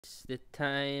It's the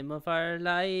time of our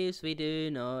lives. We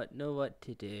do not know what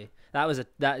to do.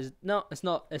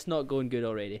 It's not going good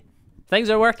already. Things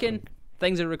are working.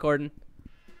 Things are recording.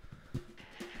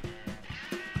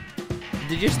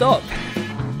 Did you stop?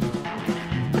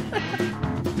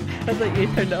 I thought you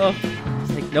turned it off.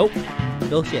 It's like, nope.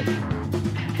 Bullshit.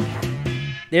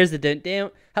 There's the dent down.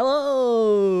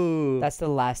 Hello. That's the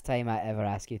last time I ever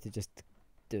ask you to just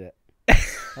do it.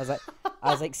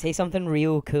 I was like, say something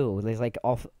real cool. There's like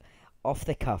off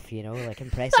the cuff, you know, like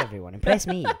impress everyone. Impress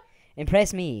me.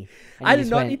 Impress me. And I do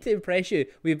not need to impress you.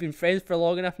 We've been friends for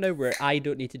long enough now where I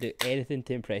don't need to do anything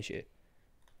to impress you.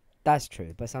 That's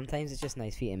true, but sometimes it's just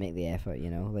nice for you to make the effort, you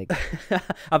know? Like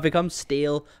I've become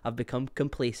stale. I've become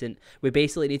complacent. We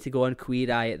basically need to go on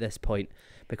Queer Eye at this point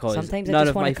because sometimes I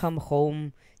just want to come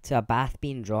home to a bath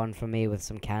being drawn for me with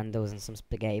some candles and some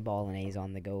spaghetti bolognese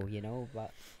on the go, you know?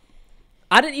 But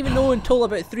I didn't even know until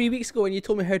about 3 weeks ago when you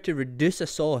told me how to reduce a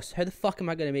sauce. How the fuck am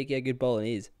I going to make you a good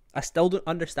bolognese? I still don't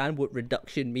understand what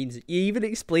reduction means. You even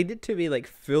explained it to me like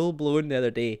full blown the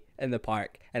other day in the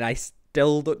park, and I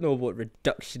still don't know what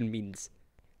reduction means.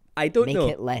 I don't know.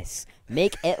 Make it less.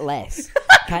 Make it less.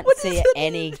 Can't say it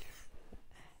any.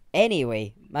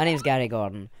 Anyway, my name's Gary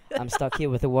Gordon. I'm stuck here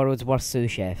with the world's worst sous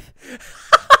chef.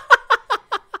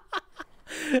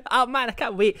 Oh man, I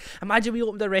can't wait. Imagine we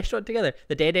opened a restaurant together.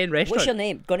 The Dead End Restaurant. What's your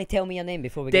name? Gonna tell me your name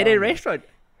before we Dead get End on Restaurant.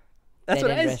 That's Dead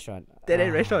what it End is. Restaurant. Dead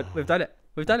End Restaurant. We've done it.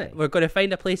 We've done it. Okay. We're going to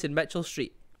find a place in Mitchell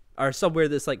Street or somewhere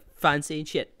that's like fancy and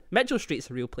shit. Mitchell Street's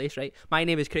a real place, right? My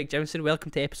name is Craig Jimson.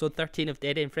 Welcome to episode 13 of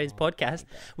Dead End Friends podcast.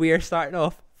 We are starting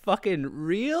off fucking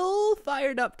real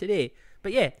fired up today.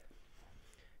 But yeah.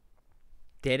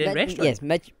 Dead End Restaurant.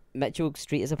 Yes, Mitchell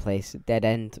Street is a place. Dead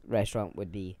End Restaurant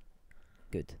would be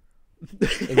good.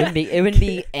 It wouldn't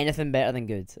be anything better than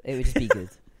good. It would just be good.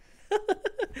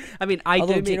 I mean,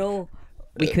 Although, do you know,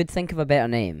 we could think of a better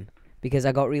name because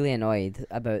I got really annoyed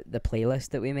about the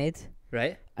playlist that we made.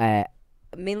 Right.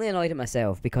 Mainly annoyed at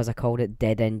myself because I called it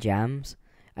Dead End Jams,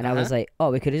 and I was like,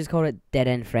 oh, we could have just called it Dead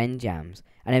End Friend Jams,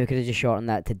 and then we could have just shortened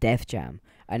that to Def Jam,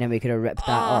 and then we could have ripped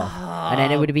that off, and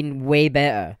then it would have been way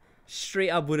better.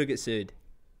 Straight up would have got sued.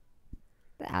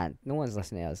 No one's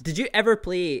listening to us. Did you ever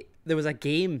play? There was a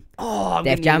game. Oh,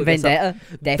 Def Jam Vendetta.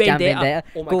 Def Jam Vendetta.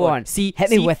 Oh my Go God. on. Hit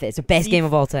me with it. It's the best game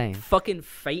of all time. Fucking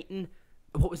fighting.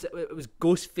 What was it? It was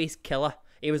Ghostface Killer.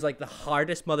 It was like the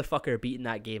hardest motherfucker beating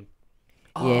that game.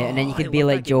 Yeah, and then you could be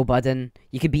like Joe Budden.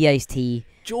 You could be Ice-T.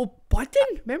 Joe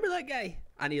Budden? Remember that guy?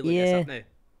 I need to look this up now.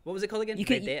 What was it called again?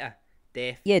 Vendetta.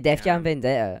 Def Jam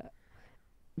Vendetta.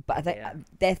 But I think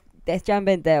Def Jam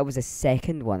Vendetta was the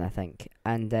second one, I think.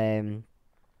 And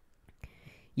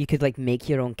you could like make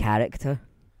your own character.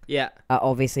 Yeah. I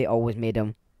obviously always made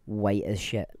him white as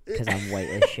shit because I'm white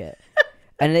as shit.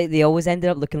 And they always ended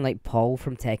up looking like Paul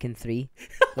from Tekken 3.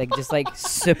 Like just like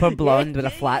super blonde with a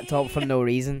flat top for no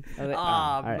reason. I was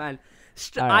like, man.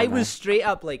 I was straight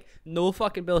up like no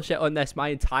fucking bullshit on this. My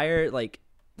entire like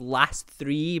last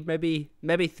maybe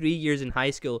 3 years in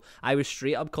high school, I was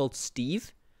straight up called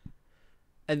Steve.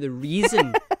 And the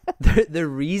reason the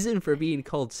reason for being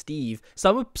called Steve,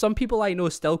 some people I know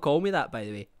still call me that, by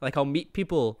the way. Like I'll meet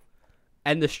people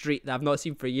in the street that I've not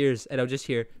seen for years and I'll just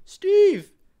hear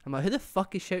Steve. I'm like, who the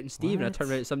fuck is shouting Steve? What? And I turn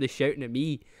around and somebody's shouting at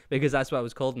me because that's what I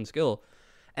was called in school.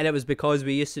 And it was because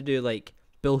we used to do like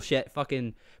bullshit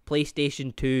fucking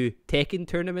PlayStation 2 Tekken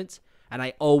tournaments, and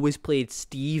I always played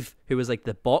Steve, who was like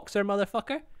the boxer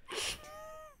motherfucker,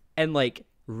 and like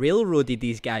railroaded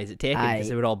these guys at Tekken because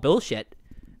they were all bullshit.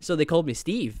 So they called me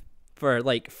Steve for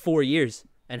like 4 years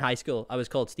in high school. I was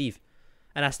called Steve,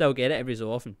 and I still get it every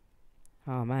so often.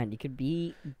 Oh man, you could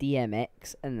be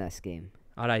DMX in this game.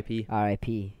 R.I.P.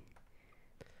 R.I.P.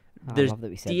 There's I love that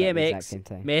we said that at the exact same DMX,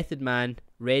 time. Method Man,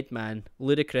 Redman,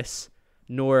 Ludacris,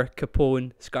 Nor,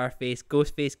 Capone, Scarface,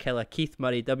 Ghostface Killer, Keith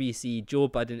Murray, WC, Joe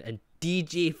Budden, and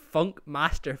DJ Funk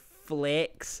Master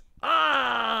Flex.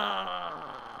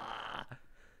 That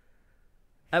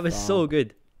was so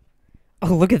good.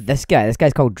 Oh, look at this guy. This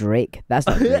guy's called Drake. That's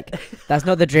not Drake. That's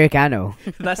not the Drake I know.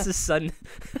 That's his son.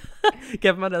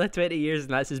 Give him another 20 years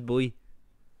and that's his boy.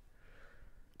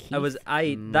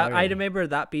 I remember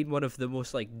that being one of the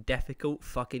most like difficult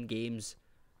fucking games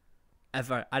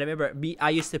ever. I remember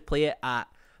I used to play it at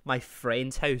my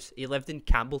friend's house. He lived in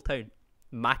Campbelltown.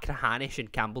 Macrahanish in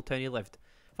Campbelltown he lived.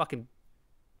 Fucking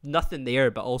nothing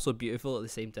there, but also beautiful at the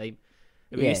same time.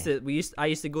 And I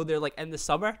used to go there like in the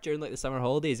summer during like the summer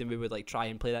holidays, and we would like try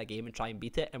and play that game and try and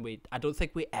beat it, and I don't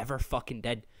think we ever fucking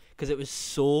did because it was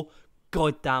so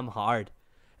goddamn hard.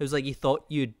 It was like you thought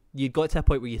you'd got to a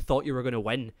point where you thought you were going to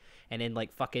win, and then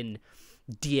like fucking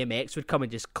DMX would come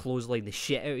and just clothesline the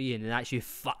shit out of you, and then that's you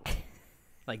fucked.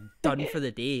 like done for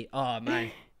the day. Oh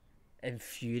man,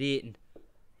 infuriating.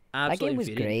 That Absolutely game was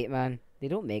infuriating. great, man. They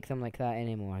don't make them like that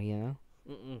anymore, you know.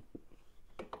 Mm-mm.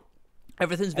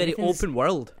 Everything's very Everything's- open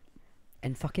world.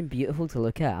 And fucking beautiful to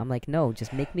look at. I'm like, no,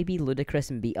 just make me be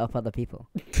ludicrous and beat up other people.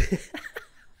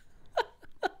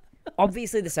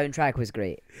 Obviously, the soundtrack was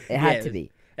great. It had it to was-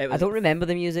 be. It I was, don't remember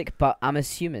the music, but I'm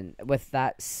assuming with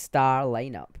that star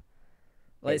lineup,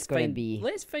 let's it's going to find. be.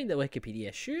 Let's find the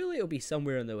Wikipedia. Surely it'll be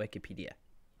somewhere on the Wikipedia.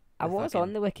 I the was fucking-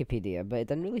 on the Wikipedia, but it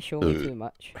didn't really show me too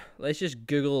much. Let's just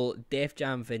Google Def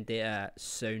Jam Vendetta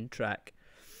soundtrack.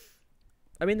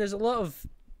 I mean, there's a lot of.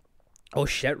 Oh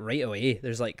shit! Right away,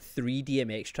 there's like 3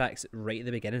 DMX tracks right at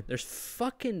the beginning. There's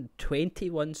fucking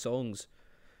 21 songs.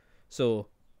 So,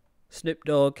 Snoop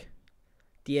Dogg,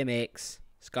 DMX,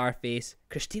 Scarface,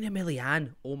 Christina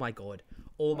Milian. Oh my god!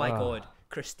 Oh my god!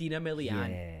 Christina Milian.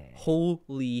 Yeah.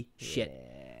 Holy shit!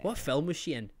 Yeah. What film was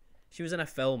she in? She was in a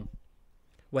film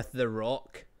with The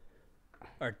Rock.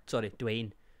 Or sorry,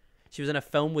 Dwayne. She was in a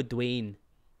film with Dwayne.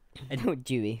 Oh,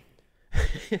 Dewey.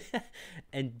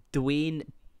 And Dwayne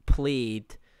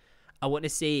played, I want to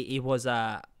say he was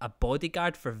a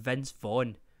bodyguard for Vince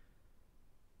Vaughn.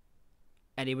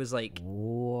 And he was like,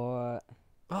 What?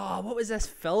 oh, what was this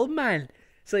film, man?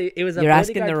 So it was a You're bodyguard.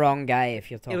 asking the wrong guy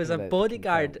if you're talking It was a about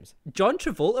bodyguard. films. John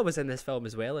Travolta was in this film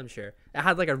as well, I'm sure. It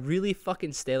had like a really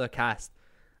fucking stellar cast.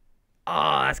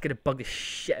 Oh, that's going to bug the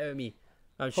shit out of me.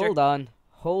 I'm sure.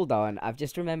 Hold on. I've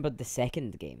just remembered the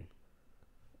second game.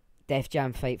 Def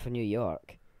Jam Fight for New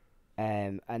York.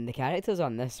 And the characters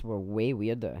on this were way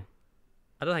weirder.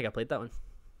 I don't think I played that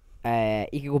one.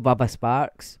 You could go Bubba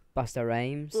Sparks, Busta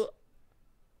Rhymes.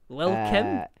 Lil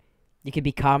Kim? You could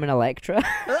be Carmen Electra.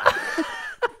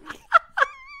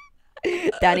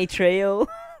 Danny Trejo.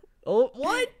 Oh,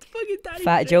 what? Fucking Danny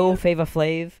Fat Trejo. Joe, Flavor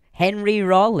Flav. Henry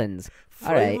Rollins.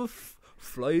 Alright.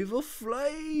 Flavor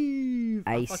Flav.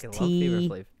 I Ice-T. fucking love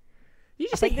Flavor Flav. You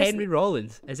just say think this- Henry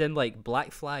Rollins, as in like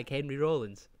Black Flag Henry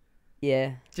Rollins.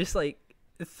 Yeah. Just like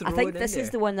throw I think it this in is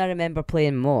there. the one I remember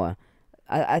playing more.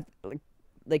 I like,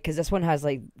 because this one has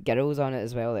like girls on it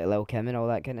as well, like Lil Kim and all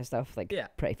that kind of stuff. Like, Yeah.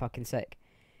 pretty fucking sick.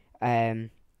 Yeah.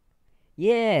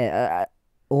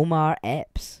 Omar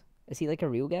Epps. Is he like a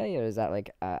real guy or is that like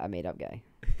a made up guy?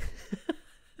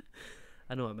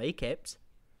 I know what Mike Epps.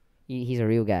 He's a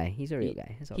real guy. He's a real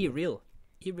guy. That's all He good. real.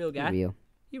 He real He guy. real.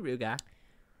 He real guy.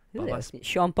 Who Bubba else?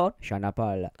 Sean Paul. Sean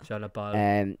Paul. Shut up, Paul.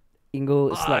 You can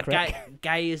go Oh, Slick Rick.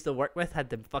 guy I used to work with had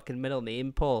the fucking middle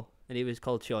name Paul, and he was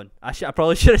called Sean. I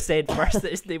probably should have said first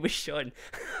that his name was Sean.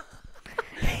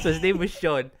 So his name was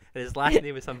Sean, and his last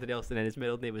name was something else, and then his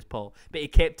middle name was Paul. But he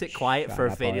kept it quiet for a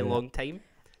Shut up, very Paul. long time,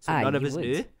 so Aye, none of he us would.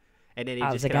 knew. And then he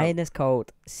There's just a guy in kind this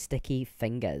called Sticky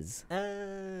Fingers.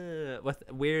 with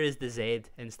where is the Z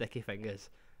in Sticky Fingers?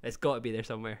 It's got to be there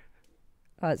somewhere.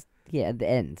 Oh, it's, yeah, at the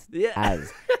end. Yeah.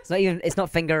 As. It's not even. It's not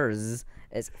fingers.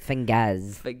 It's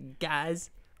fingers. But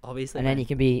guys, obviously. And then man. you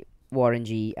can be Warren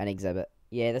G and Exhibit.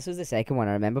 Yeah, this was the second one.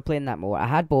 I remember playing that more. I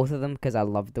had both of them because I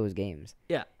loved those games.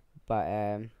 Yeah. But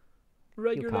yo,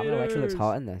 Carmen Electra looks Regulators.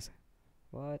 hot in this.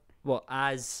 What? What,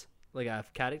 as like a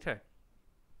character?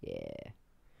 Yeah.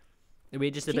 Are we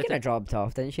just She about kind to, of dropped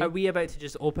off, didn't she? are we about to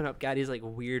just open up Gary's like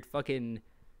weird fucking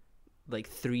like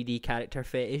 3D character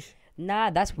fetish? Nah,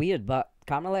 that's weird. But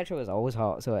Carmen Electra was always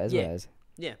hot, so it is Yeah. what it is.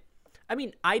 Yeah. I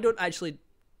mean, I don't actually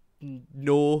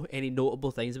know any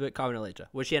notable things about Carmen Electra.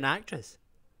 Was she an actress?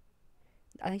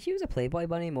 I think she was a Playboy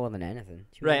bunny more than anything.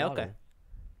 She was Right, a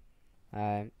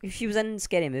model. She was in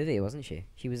Scary Movie, wasn't she?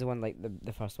 She was the one, like,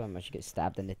 the first one where she gets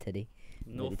stabbed in the titty.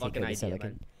 No They take fucking out the idea,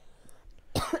 silicone.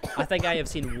 man. I think I have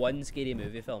seen one Scary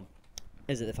Movie film.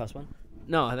 Is it the first one?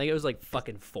 No, I think it was like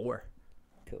fucking 4.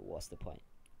 Cool, what's the point?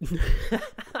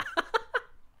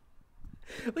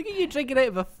 Look at you drinking out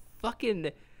of a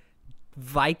fucking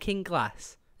Viking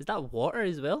glass. Is that water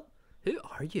as well? Who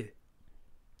are you?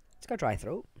 It's got dry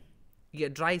throat. You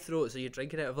get dry throat, so you're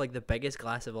drinking out of like the biggest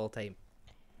glass of all time.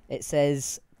 It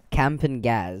says Campin'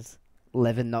 Gaz,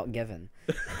 living not given.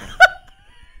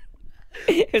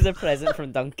 It was a present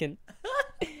from Duncan.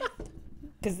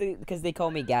 Because they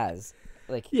call me Gaz,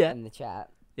 like, Yeah. in the chat.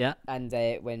 Yeah. And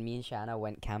when me and Shanna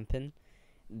went camping,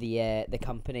 the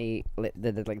company,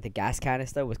 the gas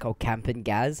canister was called Campin'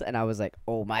 Gaz, and I was like,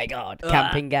 oh my god,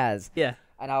 Camping Gaz. Yeah.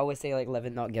 And I always say, like,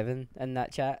 living not given in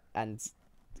that chat, and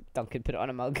Duncan put it on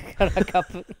a mug or a cup.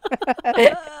 So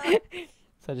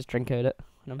I just drink out it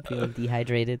when I'm feeling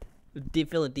dehydrated.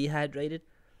 Feeling dehydrated?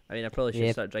 I mean, I probably should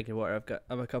Yep. start drinking water.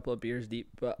 I'm a couple of beers deep,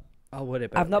 but I'll worry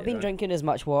about it I've not been later on. drinking as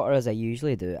much water as I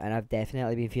usually do, and I've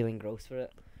definitely been feeling gross for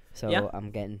it. So Yeah. I'm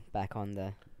getting back on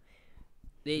the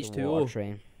The water H2O.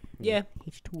 train. Yeah,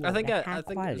 H2O. I think the I high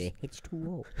think quality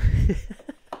H2O.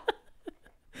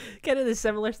 kind of the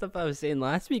similar stuff I was saying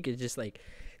last week is just like,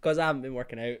 because I haven't been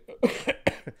working out,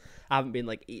 I haven't been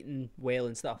like eating well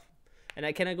and stuff, and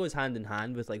it kind of goes hand in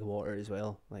hand with like water as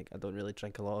well. Like I don't really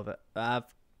drink a lot of it. I've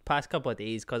past couple of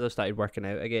days because I've started working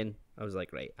out again. I was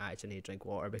like, right, I actually need to drink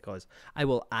water because I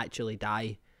will actually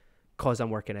die because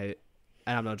I'm working out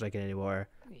and I'm not drinking any water.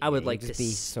 I would like to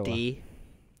stay.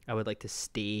 I would like to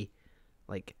stay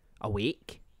like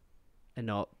awake and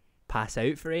not pass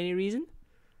out for any reason.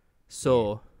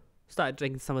 So started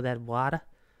drinking some of that water,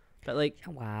 but like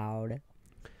Wow.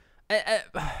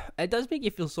 it does make you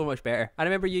feel so much better. I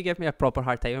remember you gave me a proper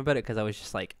hard time about it because I was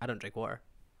just like, I don't drink water.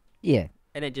 Yeah.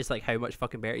 And then just like how much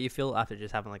fucking better you feel after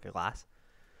just having like a glass.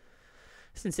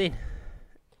 It's insane.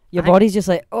 Your body's just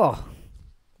like, oh,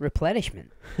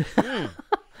 replenishment.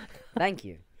 Thank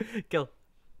you. Kill.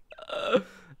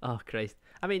 Oh Christ.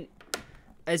 I mean,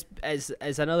 it's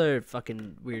another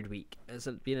fucking weird week. It's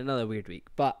been another weird week,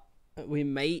 but we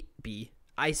might be.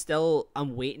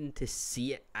 I'm waiting to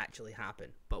see it actually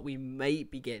happen, but we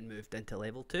might be getting moved into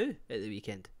level 2 at the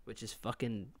weekend, which is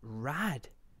fucking rad.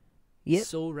 Yep.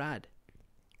 So rad.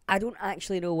 I don't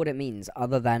actually know what it means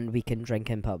other than we can drink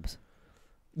in pubs.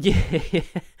 Yeah.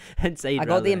 Inside. I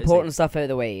got the important stuff out of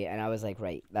the way and I was like,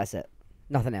 right, that's it.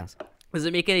 Nothing else. Does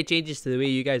it make any changes to the way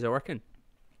you guys are working?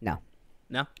 No.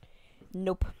 No?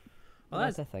 Nope. Well,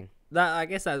 that's the thing. That I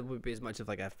guess that would be as much of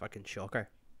like a fucking shocker.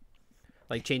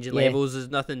 Like changing levels is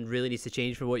nothing really needs to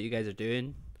change for what you guys are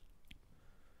doing.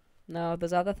 No,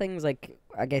 there's other things like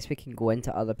I guess we can go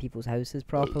into other people's houses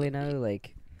properly now.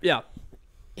 Like Yeah.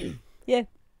 Yeah.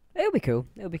 It'll be cool.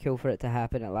 It'll be cool for it to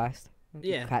happen at last.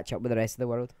 Yeah. Catch up with the rest of the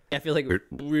world. I feel like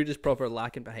we're just proper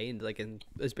lacking behind, like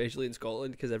especially in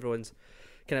Scotland, because everyone's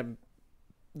kind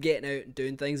of getting out and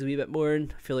doing things a wee bit more,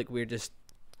 and I feel like we're just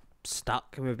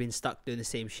stuck, and we've been stuck doing the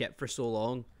same shit for so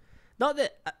long. Not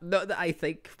that I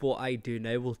think what I do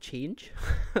now will change.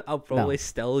 I'll probably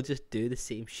still just do the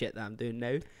same shit that I'm doing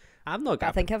now. I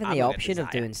think having the option of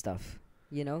doing stuff,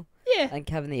 you know? Yeah. I think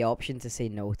having the option to say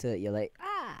no to it, you're like,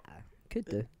 could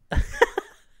do.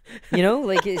 You know,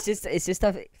 like it's just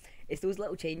stuff. It's those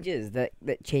little changes that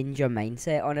change your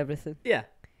mindset on everything. Yeah.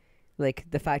 Like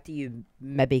the fact that you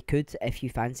maybe could if you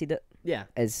fancied it. Yeah.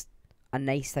 Is a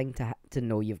nice thing to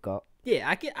know you've got. Yeah,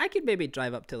 I could maybe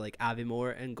drive up to like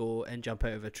Aviemore and go and jump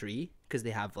out of a tree because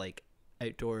they have like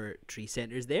outdoor tree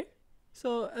centres there.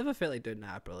 So if I felt like doing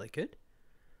that, I probably could.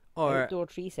 Or outdoor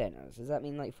tree centres? Does that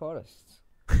mean like forests?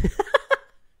 Is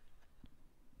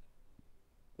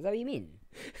that what you mean?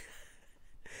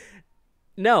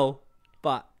 No,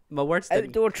 but my words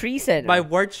outdoor tree centre. My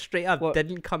words straight up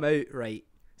didn't come out right.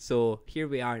 So here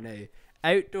we are now.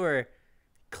 Outdoor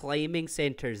climbing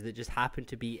centres that just happen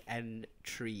to be in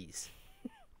trees.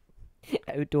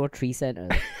 Outdoor tree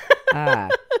centres.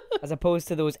 As opposed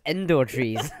to those indoor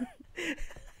trees.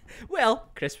 Well,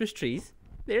 Christmas trees,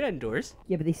 they're indoors.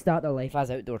 Yeah, but they start their life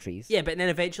as outdoor trees. Yeah, but then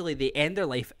eventually they end their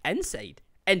life inside.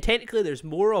 And technically there's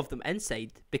more of them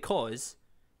inside because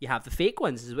you have the fake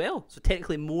ones as well. So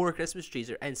technically more Christmas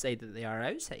trees are inside than they are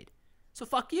outside. So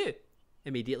fuck you.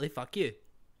 Immediately fuck you.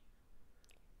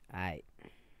 Aye.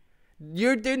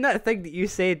 You're doing that thing that you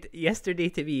said yesterday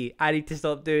to me I need to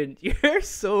stop doing. You're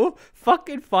so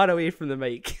fucking far away from the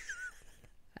mic.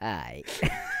 Aye.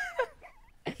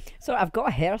 So I've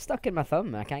got hair stuck in my thumb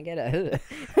and I can't get it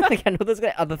out. Like I know there's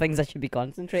got other things I should be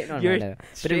concentrating on right now.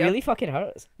 But it really fucking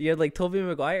hurts. You're like Tobey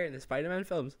Maguire in the Spider-Man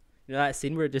films. You know that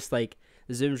scene where it just like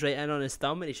zooms right in on his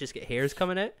thumb and he's just got hairs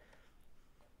coming out?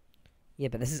 Yeah,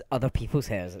 but this is other people's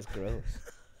hairs. It's gross.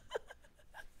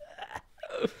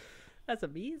 That's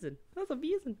amazing. That's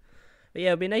amazing. But yeah,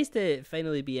 it'd be nice to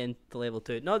finally be in the level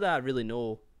 2. Not that I really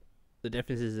know the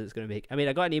differences it's going to make. I mean,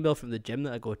 I got an email from the gym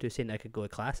that I go to saying I could go to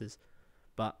classes,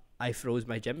 but I froze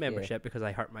my gym membership because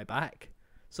I hurt my back.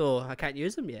 So I can't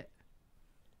use them yet,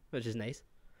 which is nice.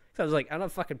 So I was like, I'm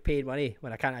not fucking paying money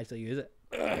when I can't actually use it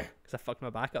because I fucked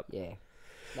my back up. Yeah,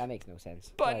 that makes no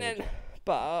sense. And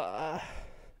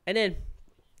then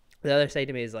the other side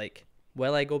of me is like,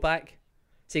 will I go back?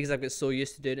 See, because I've got so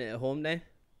used to doing it at home now.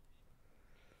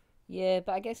 Yeah,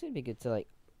 but I guess it would be good to like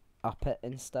up it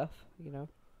and stuff, you know.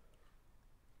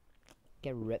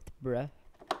 Get ripped, bruh.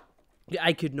 Yeah,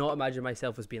 I could not imagine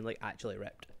myself as being like actually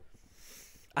ripped.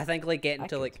 I think like getting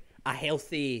to like a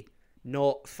healthy,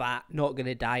 not fat, not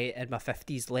gonna die in my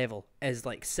 50s level is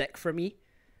like sick for me.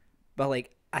 But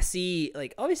like I see,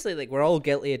 like obviously like we're all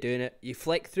guilty of doing it. You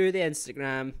flick through the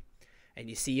Instagram and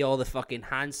you see all the fucking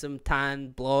handsome,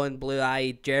 tan, blonde,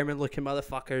 blue-eyed, German-looking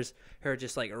motherfuckers who are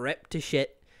just like ripped to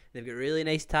shit. They've got really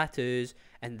nice tattoos,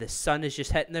 and the sun is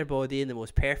just hitting their body in the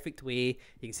most perfect way.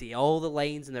 You can see all the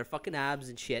lines in their fucking abs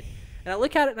and shit. And I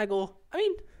look at it and I go, I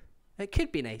mean, it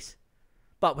could be nice.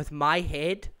 But with my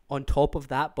head on top of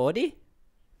that body,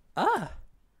 I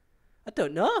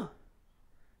don't know.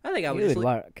 I think I would You just would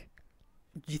work.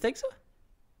 Do you think so?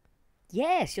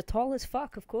 Yes, you're tall as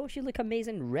fuck, of course. You look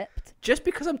amazing ripped. Just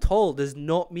because I'm tall does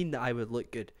not mean that I would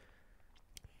look good.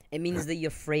 It means that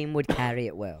your frame would carry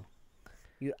it well.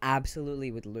 You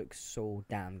absolutely would look so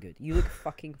damn good. You look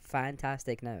fucking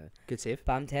fantastic now. Good save.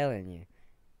 But I'm telling you,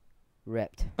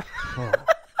 ripped. Oh.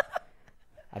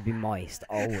 I'd be moist,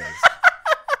 always.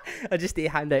 I just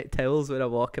hand out towels when I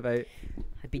walk about.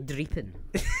 I'd be dreeping.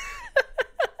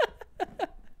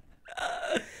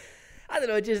 I don't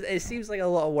know, it seems like a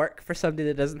lot of work for somebody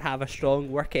that doesn't have a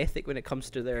strong work ethic when it comes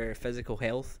to their physical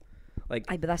health. Like,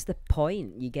 Aye, but that's the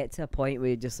point. You get to a point where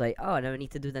you're just like, oh, now I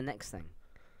need to do the next thing.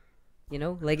 You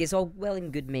know? Like, it's all well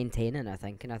and good maintaining, I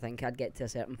think. And I think I'd get to a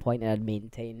certain point and I'd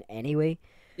maintain anyway.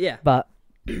 yeah. But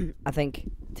I think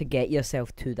to get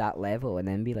yourself to that level and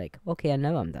then be like, okay,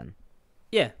 now I'm done.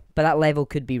 Yeah. But that level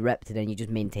could be ripped and then you just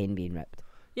maintain being ripped.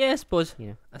 Yeah, I suppose. You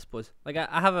know? I suppose. Like,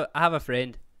 I have a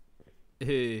friend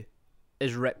who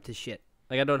is ripped as shit.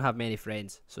 Like, I don't have many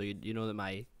friends, so you know that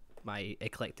my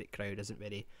eclectic crowd isn't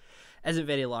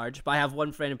very large. But I have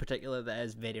one friend in particular that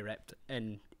is very ripped,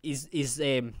 and he's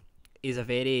a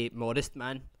very modest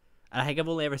man. And I think I've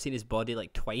only ever seen his body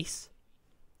like twice.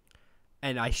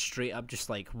 And I straight up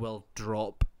just like will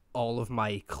drop all of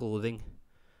my clothing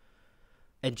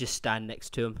and just stand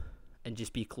next to him and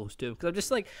just be close to him, because I'm just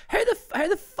like, how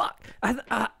the fuck?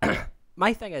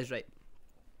 My thing is, right,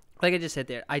 like I just said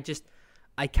there,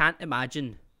 I can't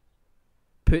imagine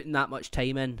putting that much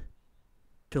time in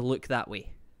to look that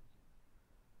way.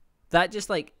 That just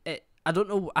like it. I don't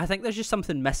know. I think there's just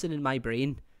something missing in my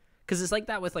brain, because it's like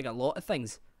that with like a lot of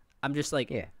things. I'm just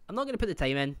like, Yeah. I'm not gonna put the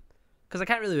time in because I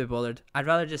can't really be bothered. I'd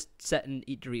rather just sit and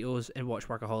eat Doritos and watch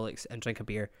Workaholics and drink a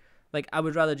beer. Like, I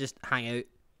would rather just hang out.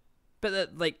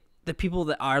 But the people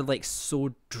that are like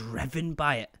so driven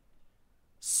by it,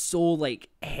 so like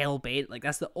hell bent, like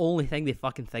that's the only thing they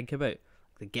fucking think about.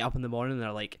 They get up in the morning and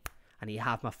they're like, I need to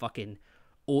have my fucking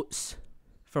oats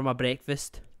for my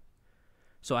breakfast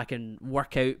so I can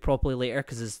work out properly later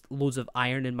because there's loads of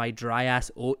iron in my dry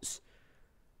ass oats.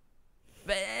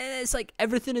 But it's like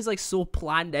everything is like so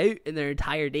planned out in their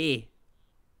entire day.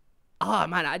 Oh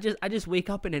man, I just wake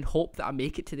up and then hope that I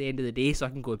make it to the end of the day so I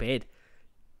can go to bed.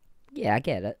 Yeah, I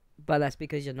get it. But that's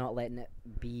because you're not letting it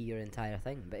be your entire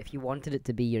thing. But if you wanted it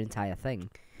to be your entire thing,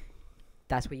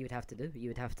 that's what you would have to do. You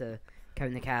would have to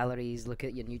count the calories, look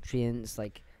at your nutrients,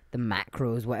 like the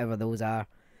macros, whatever those are,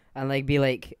 and like be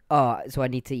like, oh, so I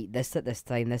need to eat this at this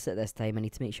time, this at this time. I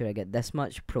need to make sure I get this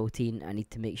much protein. I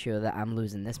need to make sure that I'm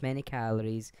losing this many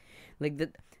calories. Like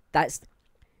that's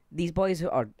these boys who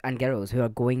are and girls who are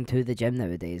going to the gym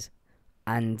nowadays,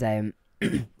 and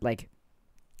like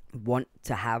want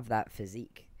to have that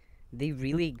physique. They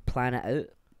really plan it out,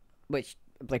 which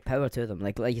like power to them.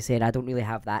 Like you said, I don't really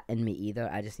have that in me either.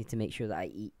 I just need to make sure that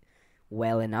I eat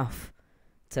well enough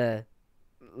to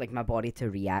like my body to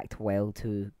react well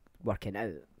to working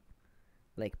out.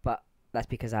 Like, but that's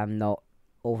because I'm not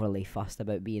overly fussed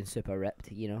about being super ripped,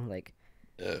 you know, like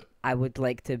I would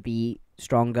like to be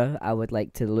stronger, I would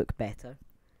like to look better,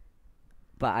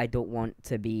 but I don't want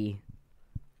to be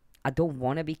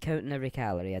counting every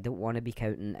calorie. I don't want to be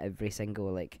counting every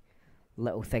single like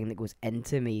little thing that goes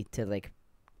into me to like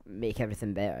make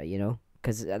everything better, you know,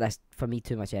 because that's for me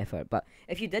too much effort. But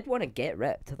if you did want to get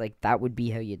ripped, like that would be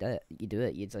how you do it.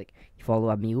 You'd like you follow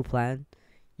a meal plan,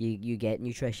 you get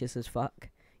nutritious as fuck,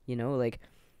 you know. Like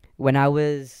when I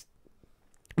was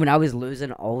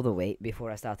losing all the weight before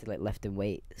I started like lifting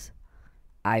weights,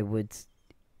 I would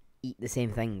eat the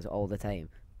same things all the time,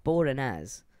 boring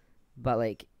as, but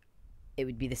like it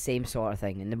would be the same sort of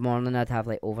thing. In the morning I'd have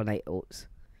like overnight oats.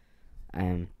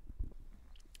 I'd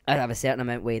have a certain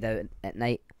amount weighed out at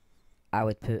night. I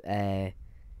would put I'd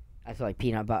put like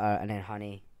peanut butter and then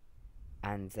honey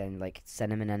and then like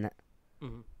cinnamon in it.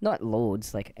 Mm-hmm. Not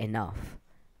loads, like enough.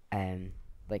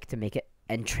 Like to make it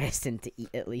interesting to eat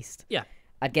at least. Yeah.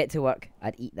 I'd get to work,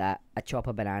 I'd eat that, I'd chop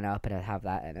a banana up and I'd have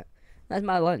that in it. That's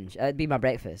my lunch. That'd be my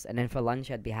breakfast. And then for lunch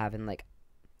I'd be having like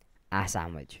a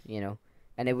sandwich, you know?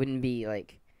 And it wouldn't be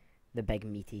like the big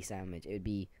meaty sandwich. It would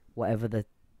be whatever the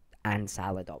and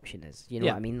salad option is. You know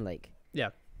what I mean? Like, yeah.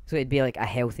 So it'd be like a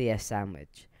healthiest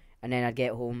sandwich. And then I'd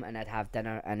get home and I'd have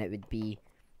dinner and it would be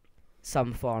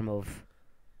some form of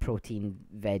protein,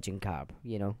 veg and carb,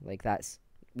 you know? Like that's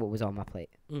what was on my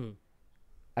plate. Mm.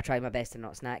 I tried my best to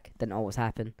not snack. Didn't always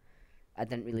happen. I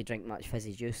didn't really drink much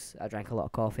fizzy juice. I drank a lot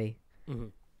of coffee. Mm-hmm.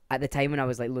 At the time when I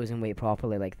was like losing weight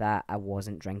properly like that, I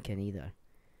wasn't drinking either.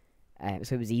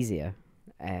 So it was easier.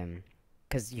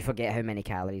 'Cause you forget how many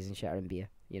calories and shit are in beer.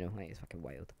 You know, like it's fucking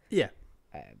wild. Yeah.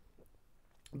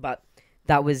 But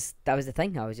that was the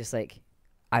thing. I was just like,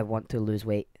 I want to lose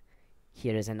weight.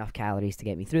 Here is enough calories to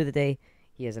get me through the day.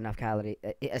 Here's enough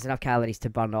calories to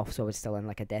burn off, so I was still in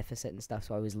like a deficit and stuff.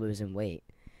 So I was losing weight,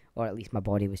 or at least my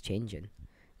body was changing.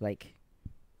 Like,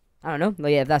 I don't know.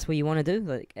 Like, if that's what you want to do,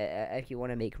 like, if you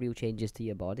want to make real changes to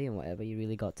your body and whatever, you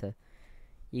really got to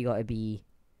be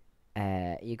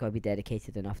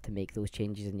dedicated enough to make those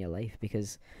changes in your life,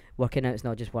 because working out is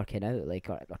not just working out, like,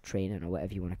 or training or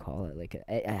whatever you want to call it. Like,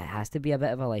 it has to be a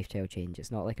bit of a lifestyle change. It's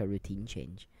not like a routine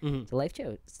change. Mm-hmm. It's a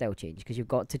lifestyle change, because you've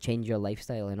got to change your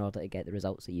lifestyle in order to get the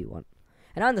results that you want.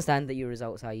 And I understand that your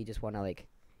results are you just want to, like,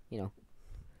 you know,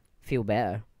 feel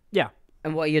better. Yeah.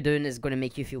 And what you're doing is going to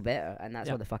make you feel better, and that's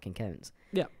what the fucking counts.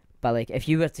 Yeah. But like, if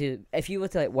you were to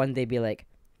like one day be like,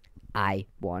 I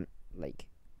want like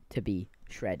to be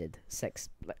shredded, six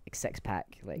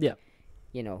pack, like,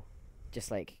 you know,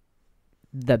 just like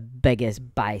the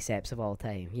biggest biceps of all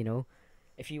time, you know.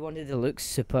 If you wanted to look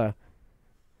super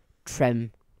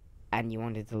trim and you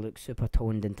wanted to look super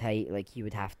toned and tight, like you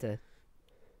would have to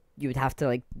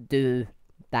like do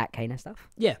that kind of stuff.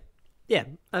 Yeah. Yeah,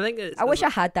 I think I wish I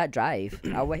had that drive.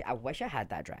 I wish I had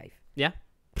that drive. Yeah,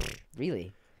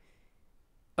 really.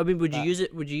 I mean, would you use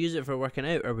it? Would you use it for working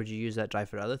out, or would you use that drive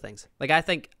for other things? Like, I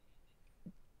think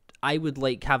I would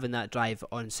like having that drive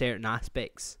on certain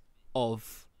aspects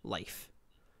of life.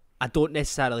 I don't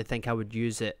necessarily think I would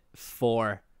use it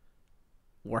for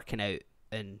working out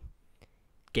and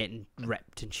getting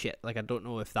ripped and shit. Like, I don't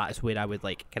know if that is where I would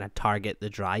like kind of target the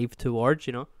drive towards,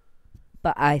 you know.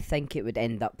 But I think it would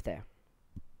end up there.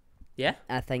 Yeah?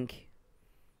 I think,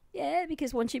 yeah,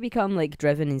 because once you become like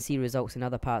driven and see results in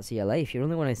other parts of your life, you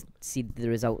only want to see the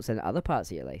results in other parts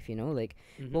of your life, you know? Like,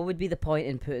 what would be the point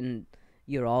in putting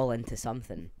your all into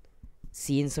something,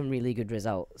 seeing some really good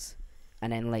results,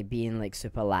 and then like being like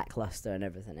super lackluster and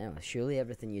everything else? Surely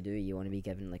everything you do, you want to be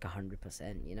given like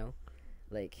 100%, you know?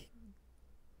 Like,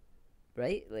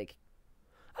 right? Like,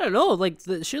 I don't know, like,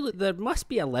 surely there must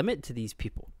be a limit to these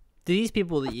people. To these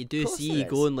people that you do see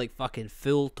going like fucking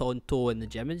full tonto in the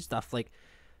gym and stuff, like,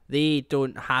 they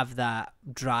don't have that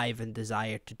drive and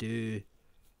desire to do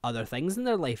other things in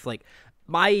their life. Like,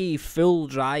 my full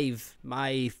drive,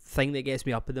 my thing that gets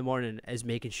me up in the morning is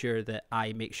making sure that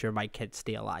I make sure my kids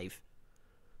stay alive.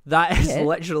 That is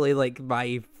literally like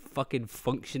my fucking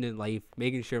function in life,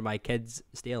 making sure my kids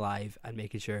stay alive and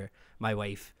making sure my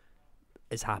wife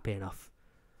is happy enough.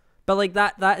 But like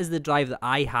that is the drive that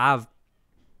I have.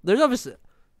 There's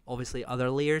obviously other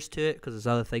layers to it, because there's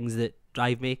other things that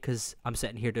drive me, because I'm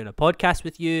sitting here doing a podcast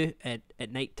with you at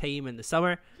night time in the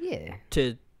summer. Yeah.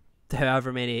 To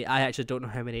however many, I actually don't know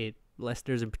how many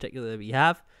listeners in particular that we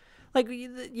have. Like,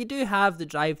 you do have the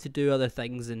drive to do other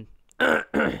things, and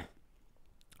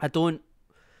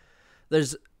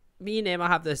me and Emma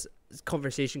have this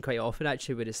conversation quite often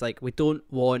actually, where it's like, we don't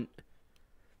want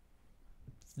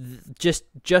just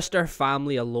our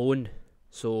family alone.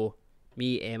 So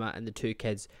me, Emma, and the two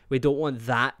kids, we don't want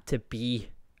that to be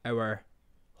our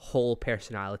whole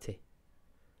personality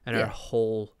and our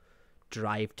whole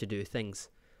drive to do things.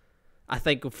 I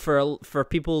think for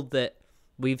people that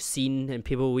we've seen and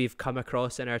people we've come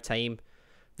across in our time,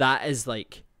 that is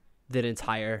like their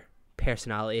entire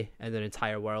personality and their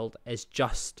entire world is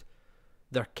just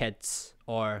their kids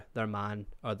or their man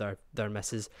or their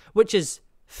missus, which is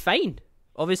fine.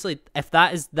 Obviously, if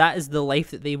that is the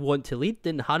life that they want to lead,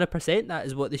 then 100% that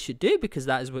is what they should do, because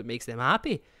that is what makes them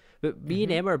happy. But me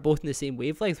and Emma are both in the same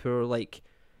wavelength, where we're like,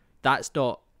 that's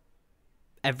not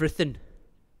everything.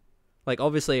 Like,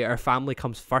 obviously, our family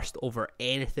comes first over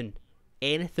anything.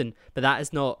 But that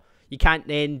is not, you can't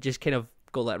then just kind of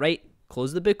go like, right,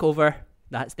 close the book over,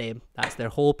 that's them. That's their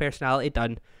whole personality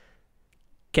done.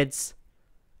 Kids,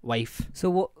 wife. So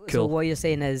what you're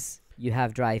saying is you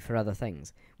have drive for other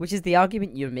things, which is the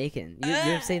argument you're making.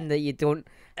 You're saying that you don't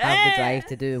have the drive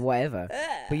to do whatever,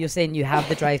 but you're saying you have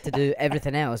the drive to do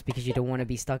everything else because you don't want to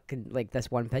be stuck in like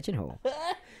this one pigeonhole.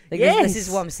 Like, this is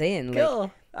what I'm saying. Like,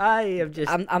 cool. I am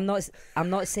just. I'm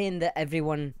not saying that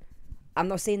everyone. I'm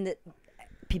not saying that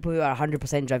people who are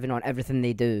 100% driven on everything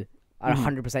they do are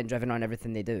 100% driven on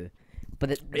everything they do.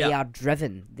 But they are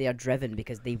driven. They are driven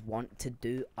because they want to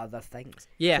do other things.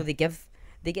 Yeah. So they give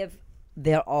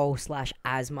their all /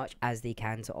 as much as they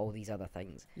can to all these other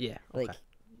things. Yeah. Like, okay.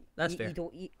 That's fair.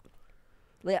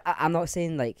 Like, I'm not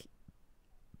saying like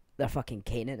they're fucking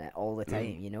caning it all the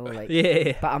time, you know. Like,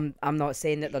 yeah. But I'm not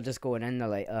saying that they're just going in. They're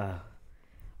like,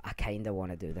 I kind of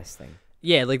want to do this thing.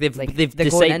 Yeah, like they've They're going in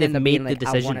decided, and they've they're made being the like,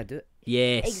 I decision. want to do it.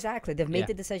 Yes. Exactly. They've made Yeah.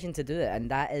 the decision to do it,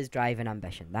 and that is drive and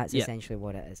ambition. That's Yeah. essentially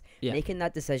what it is. Yeah. Making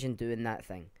that decision, doing that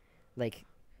thing, like,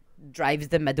 drives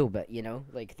the middle bit, you know,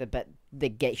 like the bit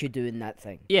that gets you doing that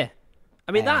thing. Yeah.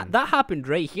 I mean Um, that happened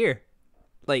right here.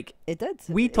 Like It did.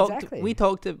 we talked Exactly.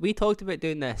 we talked about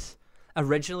doing this.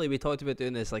 Originally we talked about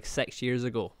doing this like 6 years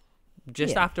ago.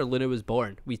 Just Yeah. after Luna was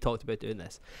born, we talked about doing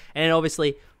this. And then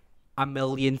obviously a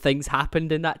million things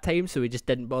happened in that time, so we just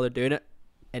didn't bother doing it.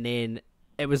 And then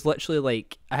it was literally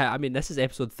like, I mean, this is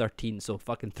episode 13, so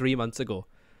fucking 3 months ago.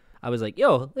 I was like,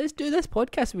 yo, let's do this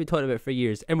podcast we've been talking about for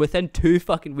years. And within 2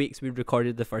 fucking weeks, we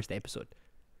recorded the first episode.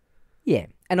 Yeah,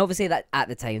 and obviously that at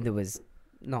the time there was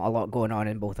not a lot going on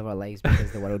in both of our lives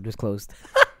because the world was closed.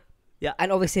 Yeah.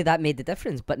 And obviously that made the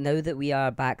difference. But now that we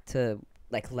are back to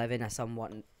like living a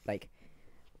somewhat like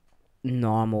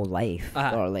normal life,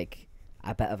 Uh-huh. or like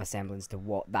a bit of a semblance to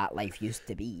what that life used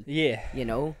to be, Yeah. you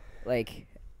know, like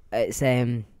it's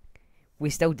we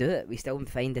still do it. We still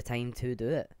find the time to do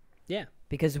it Yeah.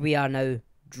 because we are now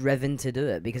driven to do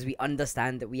it because we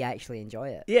understand that we actually enjoy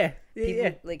it. Yeah.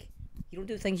 People like, you don't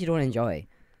do things you don't enjoy,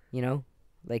 you know?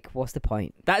 Like, what's the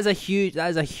point? That is a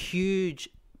huge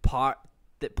part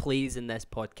that plays in this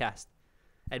podcast,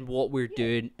 and what we're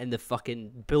doing and the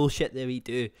fucking bullshit that we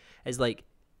do is like,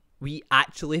 we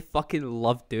actually fucking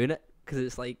love doing it, because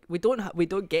it's like we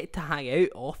don't get to hang out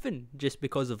often just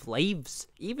because of lives.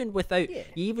 Even without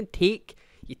you take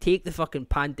the fucking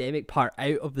pandemic part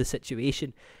out of the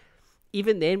situation,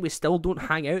 even then we still don't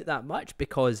hang out that much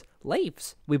because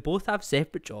lives. We both have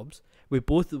separate jobs. We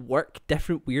both work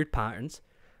different weird patterns.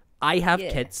 I have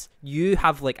kids. You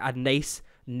have like a nice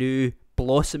new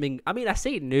blossoming. I mean, I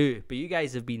say new, but you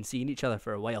guys have been seeing each other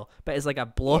for a while. But it's like a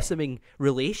blossoming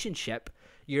relationship.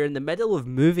 You're in the middle of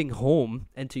moving home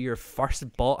into your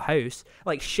first bought house.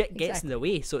 Like shit gets in the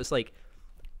way. So it's like,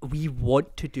 we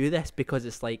want to do this because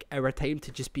it's like our time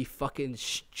to just be fucking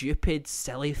stupid,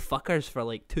 silly fuckers for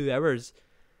like 2 hours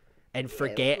and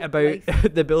forget about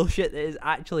the bullshit that is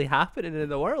actually happening in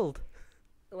the world.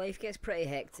 Life gets pretty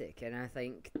hectic, and I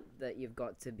think that you've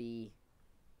got to be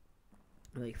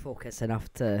like focused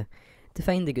enough to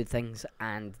find the good things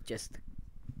and just,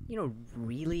 you know,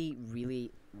 really,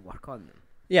 really work on them.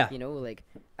 Yeah. You know, like,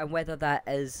 and whether that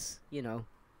is, you know,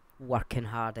 working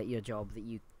hard at your job that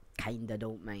you kinda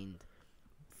don't mind,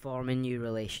 forming new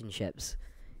relationships,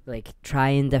 like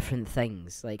trying different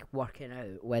things, like working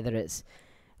out, whether it's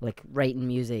like writing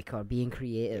music or being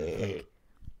creative, like.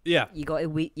 Yeah. You got to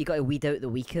weed out the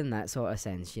weak in that sort of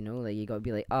sense, you know. Like you got to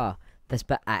be like, this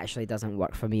bit actually doesn't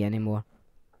work for me anymore.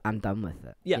 I'm done with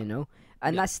it. Yeah. You know,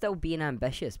 and that's still being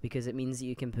ambitious because it means that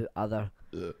you can put other,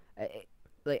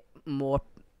 like more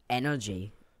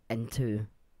energy into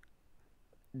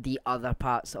the other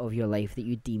parts of your life that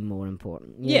you deem more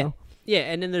important. You know? Yeah,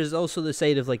 and then there's also the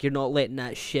side of like you're not letting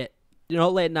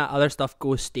that other stuff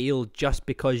go stale just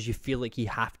because you feel like you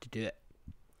have to do it.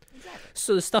 Exactly.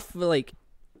 So the stuff like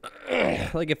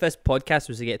if this podcast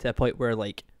was to get to a point where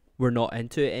like we're not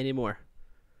into it anymore,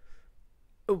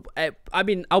 I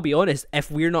mean, I'll be honest, if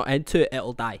we're not into it,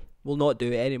 it'll die. We'll not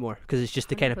do it anymore because it's just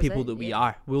the kind of people that we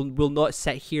are. We'll not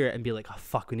sit here and be like, oh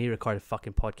fuck, we need to record a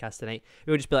fucking podcast tonight.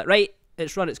 We'll just be like, right,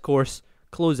 it's run its course,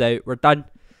 close out, we're done.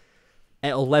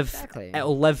 It'll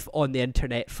live on the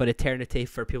internet for eternity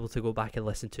for people to go back and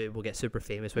listen to. We'll get super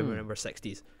famous when we're in our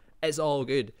 60s. It's all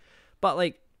good. But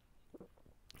like,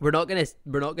 we're not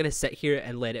gonna sit here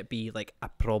and let it be like a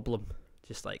problem,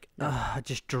 just like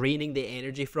just draining the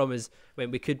energy from us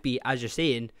when we could be, as you're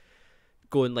saying,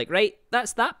 going like, right,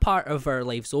 that's that part of our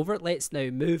lives over. Let's now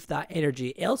move that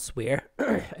energy elsewhere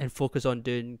and focus on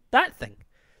doing that thing.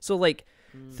 So like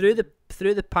through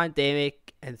the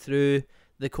pandemic and through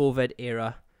the COVID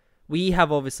era, we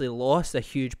have obviously lost a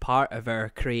huge part of our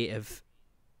creative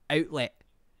outlet.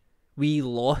 We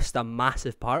lost a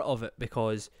massive part of it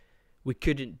because we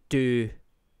couldn't do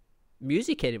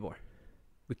music anymore.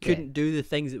 We couldn't do the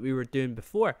things that we were doing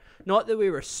before. Not that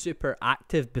we were super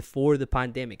active before the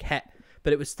pandemic hit,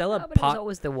 but it was still But it was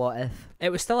always the what if. It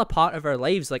was still a part of our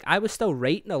lives. Like I was still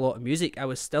writing a lot of music. I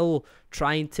was still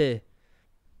trying to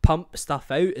pump stuff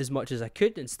out as much as I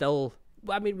could, and still,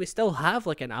 I mean, we still have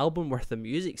like an album worth of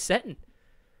music sitting.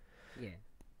 Yeah.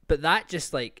 But that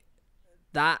just like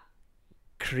that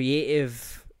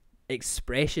creative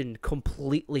expression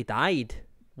completely died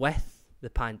with the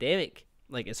pandemic.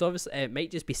 Like it's obviously, it might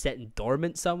just be sitting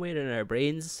dormant somewhere in our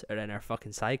brains or in our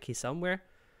fucking psyche somewhere,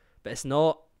 but it's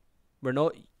not, we're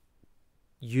not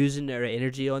using our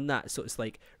energy on that. So it's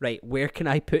like, right, where can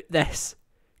I put this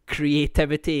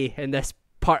creativity in this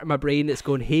part of my brain that's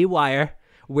going haywire?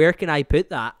 where can I put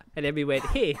that? And then we went,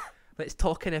 hey, let's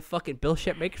talk in a fucking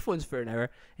bullshit microphones for an hour,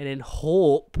 and then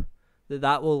hope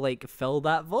that will like fill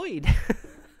that void.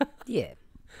 Yeah.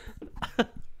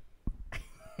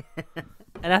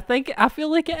 And I feel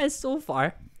like it is so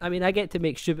far. I mean, I get to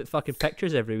make stupid fucking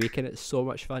pictures every week, and it's so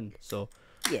much fun. So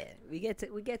Yeah, we get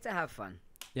to have fun.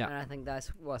 Yeah. And I think that's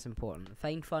what's important.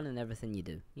 Find fun in everything you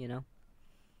do, you know?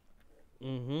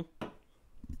 Mm-hmm.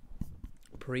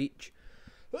 Preach.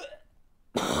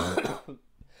 I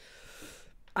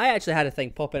actually had a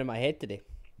thing pop in my head today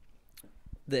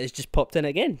that has just popped in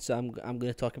again, so I'm going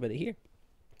to talk about it here.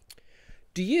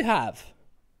 Do you have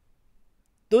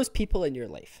those people in your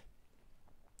life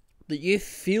that you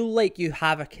feel like you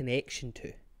have a connection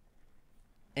to,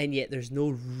 and yet there's no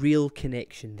real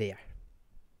connection there?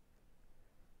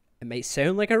 It might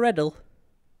sound like a riddle,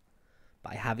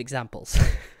 but I have examples.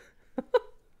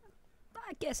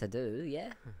 I guess I do,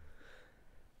 yeah.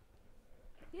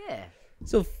 Yeah.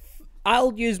 So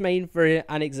I'll use mine for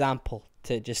an example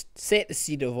to just set the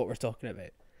scene of what we're talking about.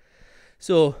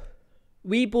 So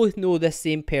we both know this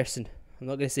same person. I'm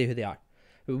not going to say who they are,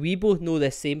 but we both know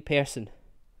this same person.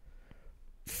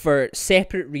 For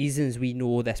separate reasons, we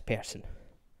know this person.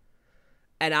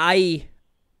 And I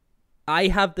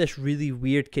have this really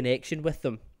weird connection with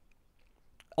them,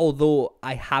 although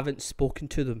I haven't spoken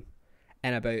to them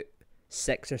in about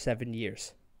 6 or 7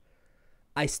 years.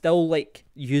 I still like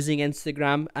using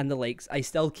Instagram and the likes. I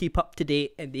still keep up to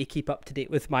date, and they keep up to date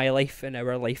with my life and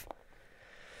our life.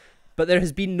 But there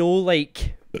has been no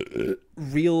like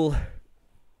real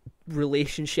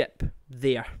relationship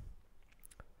there.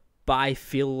 But I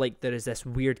feel like there is this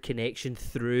weird connection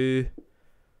through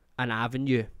an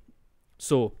avenue.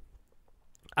 So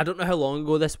I don't know how long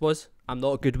ago this was. I'm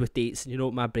not good with dates, and you know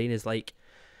what my brain is like.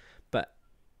 But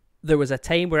there was a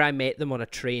time where I met them on a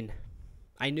train.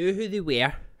 I knew who they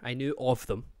were, I knew of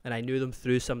them, and I knew them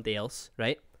through somebody else,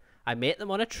 right? I met them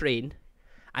on a train,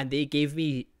 and they gave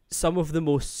me some of the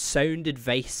most sound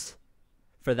advice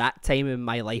for that time in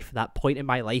my life, that point in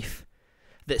my life,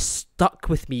 that stuck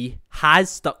with me, has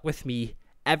stuck with me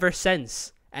ever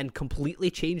since, and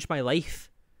completely changed my life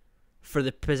for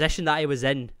the position that I was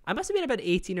in. I must have been about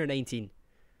 18 or 19.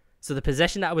 So the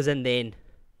position that I was in then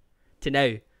to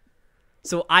now.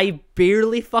 So I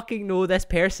barely fucking know this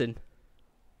person,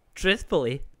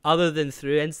 truthfully, other than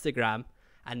through Instagram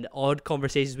and the odd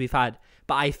conversations we've had.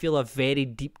 But I feel a very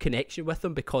deep connection with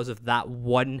them because of that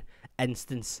one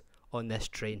instance on this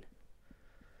train.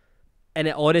 And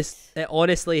it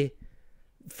honestly,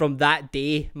 from that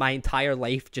day, my entire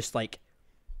life just like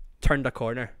turned a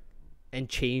corner and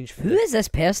changed. Who is this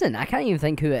person? I can't even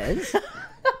think who it is.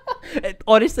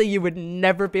 Honestly, you would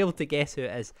never be able to guess who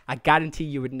it is. I guarantee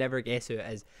you would never guess who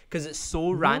it is because it's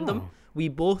so random. We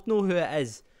both know who it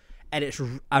is, and it's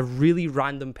a really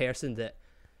random person that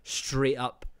straight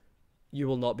up you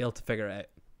will not be able to figure it out.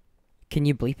 Can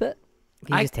you bleep it?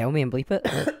 Can you just tell me and bleep it?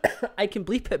 I can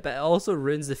bleep it, but it also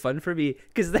ruins the fun for me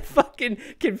because the fucking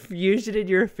confusion in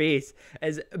your face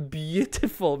is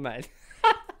beautiful, man.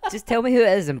 Just tell me who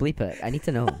it is and bleep it. I need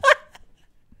to know.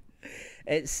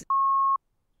 It's...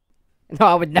 No,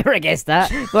 I would never have guessed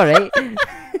that. Alright.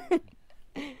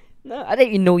 No, I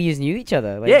didn't even know you knew each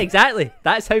other. Like, yeah, exactly.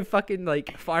 That's how fucking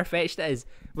like far-fetched it is.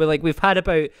 We've had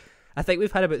about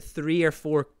 3 or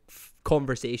 4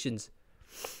 conversations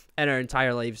in our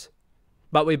entire lives,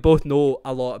 but we both know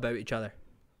a lot about each other.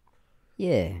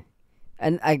 Yeah,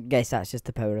 and I guess that's just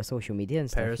the power of social media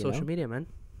and stuff. Power of social media, man.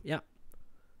 Yeah.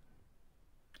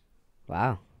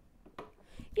 Wow.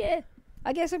 Yeah,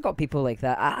 I guess I've got people like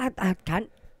that.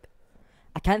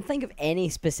 I can't think of any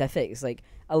specifics. Like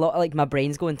a lot, like my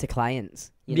brain's going to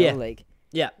clients. You know,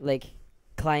 like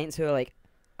clients who are like,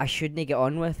 I shouldn't get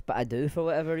on with, but I do for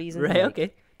whatever reason. Right. Like,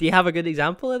 okay. Do you have a good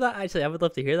example of that? Actually, I would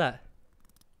love to hear that.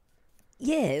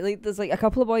 Yeah, like there's like a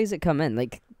couple of boys that come in,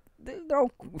 like they're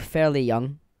all fairly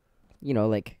young, you know,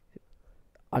 like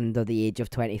under the age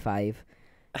of 25.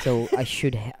 So I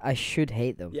should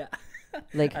hate them. Yeah.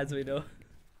 Like, as we know.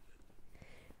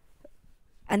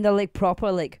 And they're like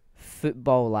proper like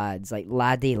football lads, like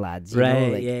laddie lads, you know,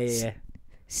 like yeah.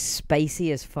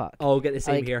 Spicy as fuck. All get the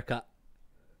same like, haircut.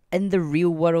 In the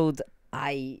real world,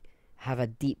 I have a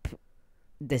deep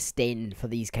disdain for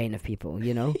these kind of people,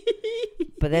 you know?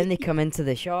 But then they come into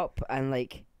the shop and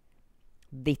like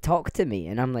they talk to me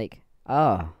and I'm like,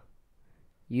 oh,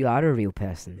 you are a real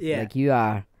person. Yeah. Like you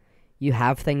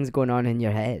have things going on in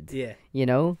your head. Yeah. You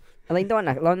know? And like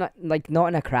not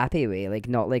in a crappy way, like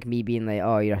not like me being like,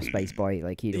 oh, you're a spice boy,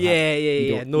 like you don't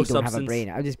have, no you substance. don't have a brain.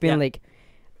 I'm just being like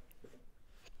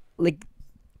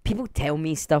people tell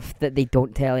me stuff that they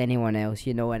don't tell anyone else,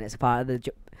 you know, and it's part of the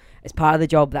it's part of the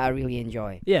job that I really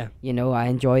enjoy. Yeah. You know, I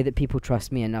enjoy that people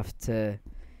trust me enough to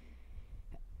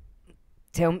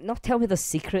not tell me the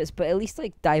secrets, but at least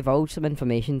like divulge some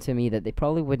information to me that they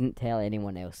probably wouldn't tell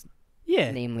anyone else.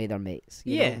 Yeah. Namely their mates.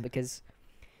 You Yeah. know, because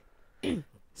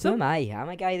so am I. I'm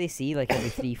a guy they see like every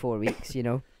 3-4 weeks, you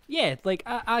know? Yeah, like,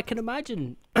 I can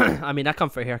imagine, I mean, I come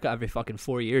for a haircut every fucking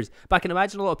 4 years, but I can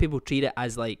imagine a lot of people treat it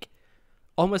as, like,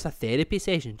 almost a therapy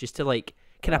session, just to, like,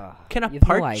 kind of You've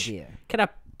purge, no idea. kind of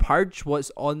purge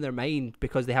what's on their mind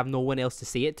because they have no one else to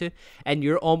say it to, and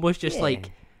you're almost just,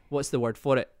 like, what's the word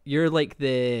for it? You're, like,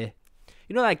 you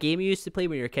know that game you used to play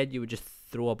when you were a kid, you would just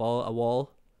throw a ball at a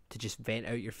wall to just vent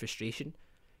out your frustration?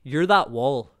 You're that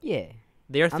wall. Yeah.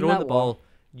 They're I'm throwing that the ball. wall.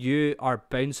 You are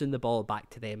bouncing the ball back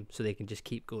to them so they can just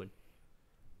keep going.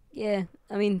 Yeah,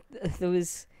 I mean,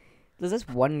 there's this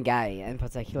one guy in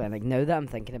particular, and like now that I'm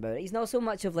thinking about it, he's not so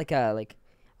much of like a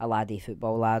laddie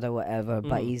football lad or whatever,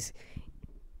 but he's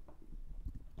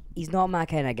not my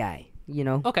kind of guy, you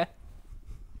know. Okay.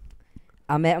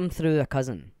 I met him through a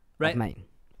cousin Right. of mine.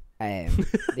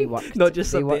 They worked. Not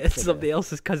just they worked somebody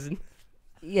else's cousin.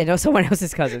 Yeah, not someone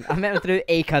else's cousin. I met him through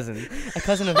a cousin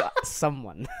of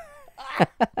someone.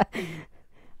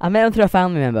 I met him through a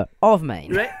family member of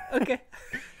mine. Right, okay.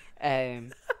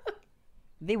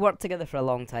 They worked together for a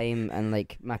long time, and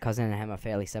like my cousin and him are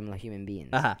fairly similar human beings.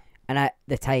 Uh-huh. And at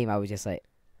the time, I was just like,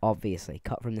 obviously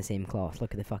cut from the same cloth.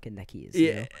 Look at the fucking Nickies.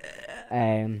 Yeah.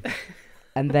 And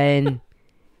then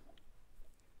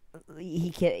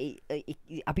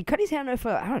I've been cutting his hair now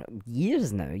for I don't know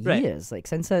years now, Right. years like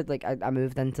since I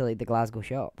moved into like the Glasgow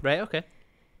shop. Right, okay.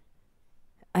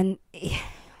 And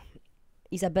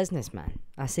he's a businessman,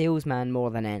 a salesman more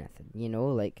than anything, you know,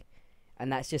 like,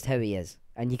 and that's just how he is.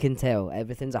 And you can tell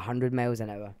everything's 100 miles an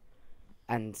hour,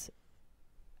 and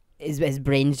his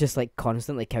brain's just like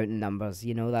constantly counting numbers,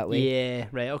 you know, that way. Yeah,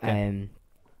 right, okay.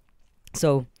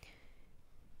 So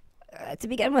to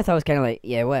begin with, I was kind of like,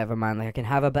 yeah, whatever, man. Like, I can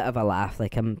have a bit of a laugh.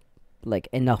 Like, I'm like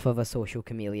enough of a social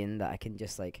chameleon that I can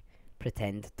just like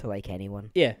pretend to like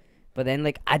anyone. Yeah. But then,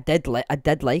 like, I did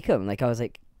like him. Like, I was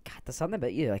like, God, there's something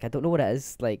about you. Like, I don't know what it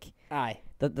is. Like, Aye.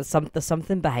 there's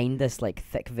something behind this like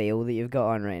thick veil that you've got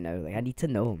on right now. Like, I need to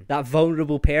know him. That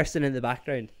vulnerable person in the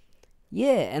background.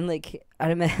 Yeah, and like, I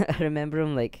remember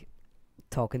him like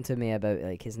talking to me about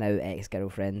like his now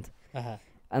ex-girlfriend, Uh-huh.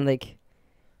 and like,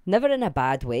 never in a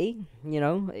bad way, you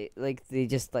know. Like, they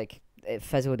just like it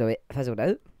fizzled out,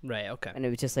 Right, okay. and it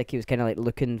was just like he was kind of like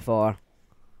looking for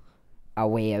a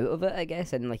way out of it, I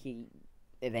guess, and like he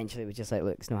eventually was just like,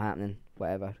 look, it's not happening,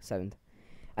 whatever, sound.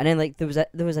 And then like there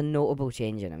was a notable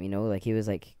change in him, you know, like he was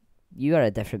like, you are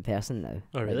a different person now.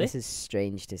 Oh, Like, really? this is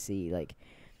strange to see. Like,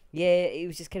 yeah, he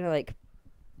was just kind of like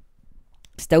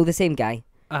still the same guy,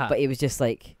 Uh-huh. but he was just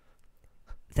like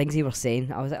things he was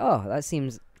saying. I was like, oh, that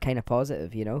seems kind of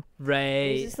positive, you know. He was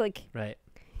Right. just like, Right.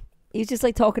 he was just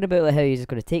like talking about like how he's just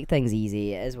going to take things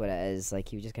easy. It is what it is. Like,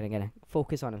 he was just gonna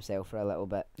focus on himself for a little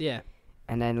bit. Yeah.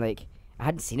 And then like I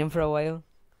hadn't seen him for a while,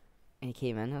 and he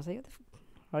came in. I was like,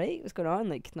 all right, what's going on?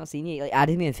 Like, not seen you. He, like,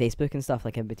 added me on Facebook and stuff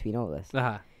like in between all this.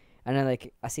 Uh-huh. And then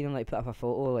like I seen him like put up a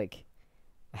photo like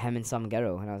him and some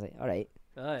girl, and I was like, all right.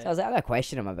 Oh, So I yeah. was like, I gotta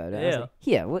question him about it. I was Yeah. like,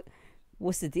 here,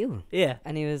 what's the deal? Yeah.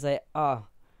 And he was like, oh,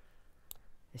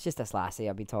 it's just this lassie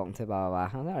I've been talking to, blah, blah, blah.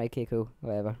 I was like, alright, okay, cool,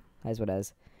 whatever. That's what it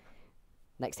is.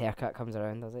 Next haircut comes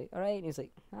around. I was like, alright. And he was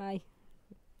like, hi.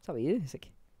 What's up with you? He's like,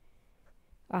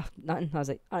 nothing. I was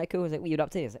like, alright, cool. I was like, what you up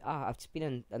to? He was like, I've just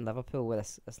been in Liverpool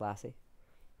with this lassie.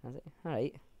 I was like,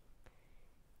 alright.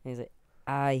 And he's like,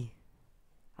 I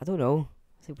don't know.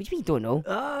 I was like, what do you mean you don't know?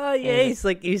 Oh, yeah, he's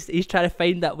like, he's trying to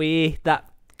find that way, that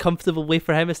comfortable way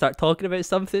for him to start talking about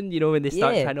something, you know, when they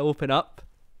start Yeah. trying to open up.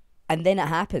 And then it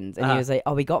happened, and he Uh-huh. was like,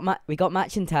 "Oh, we got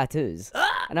matching tattoos,"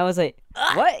 and I was like,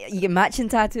 "What? You get matching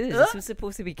tattoos? This was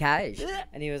supposed to be cash."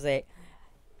 And he was like,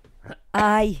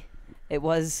 "Aye, it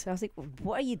was." I was like,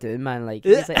 "What are you doing, man?" Like, he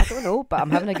was like, "I don't know, but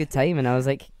I'm having a good time," and I was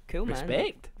like, "Cool, man.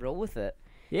 Respect. Roll with it."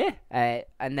 Yeah.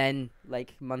 And then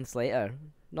like months later,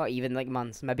 not even like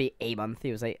months, maybe a month,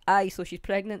 he was like, "Aye, so she's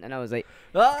pregnant," and I was like,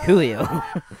 "Coolio."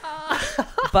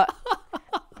 But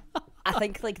I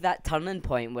think like that turning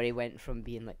point where he went from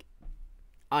being like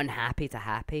unhappy to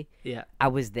happy, Yeah. I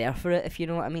was there for it, if you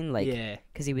know what I mean. Like, Yeah.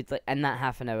 because he would like in that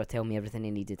half an hour tell me everything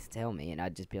he needed to tell me, and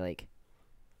I'd just be like,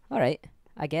 all right,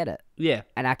 I get it. Yeah.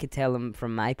 And I could tell him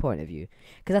from my point of view,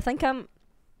 because I think I'm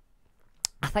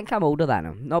older than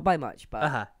him, not by much, but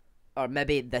Uh-huh. or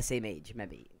maybe the same age,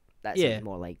 maybe that Yeah. seems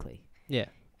more likely. Yeah.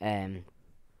 And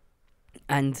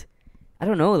I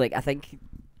don't know, like I don't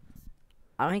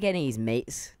think any of his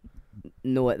mates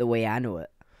know it the way I know it.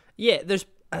 Yeah,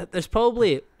 there's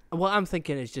probably, what I'm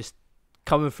thinking is just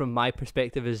coming from my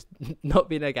perspective as not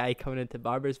being a guy coming into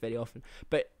barbers very often,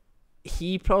 but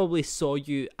he probably saw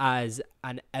you as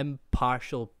an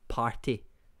impartial party.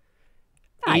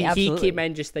 He came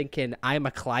in just thinking, I'm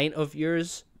a client of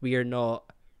yours. We are not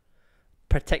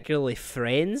particularly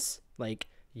friends. Like,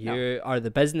 you are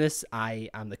the business. I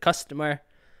am the customer.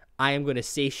 I am going to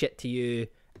say shit to you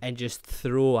and just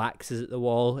throw axes at the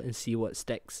wall and see what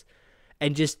sticks.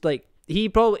 And just like, he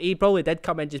probably did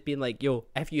come in just being like, yo,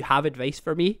 if you have advice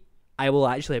for me, I will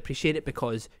actually appreciate it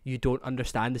because you don't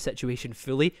understand the situation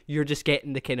fully. You're just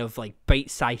getting the kind of like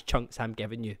bite-sized chunks I'm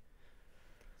giving you.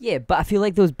 Yeah, but I feel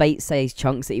like those bite-sized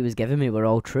chunks that he was giving me were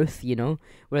all truth, you know?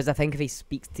 Whereas I think if he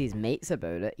speaks to his mates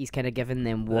about it, he's kind of giving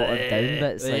them watered-down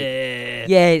bits. Like,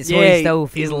 he still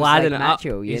feels he's ladding like it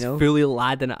macho, up. You know? He's fully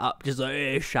ladding it up, just like,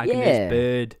 shagging his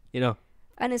bed, you know?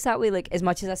 And it's that way, like, as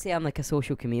much as I say I'm like a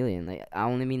social chameleon, like, I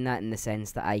only mean that in the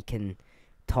sense that I can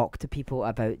talk to people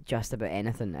about just about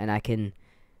anything, and I can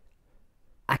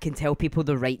tell people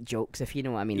the right jokes, if you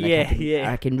know what I mean. Like,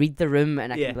 I can read the room,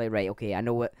 and I can be like, right, okay, I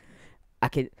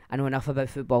know enough about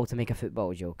football to make a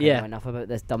football joke. I know enough about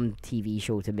this dumb TV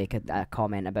show to make a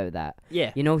comment about that.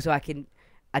 Yeah. You know, so I can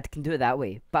do it that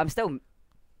way. But I'm still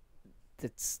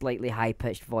the slightly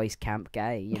high-pitched voice camp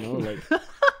guy, you know? Like,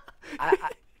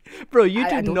 Bro, you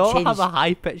do not have a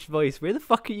high-pitched voice. Where the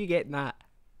fuck are you getting that?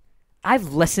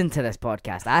 I've listened to this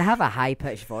podcast. I have a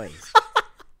high-pitched voice.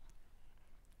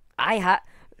 Do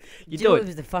you know what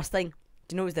was the first thing?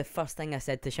 Do you know what was the first thing I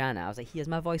said to Shanna? I was like, "Is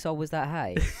my voice always that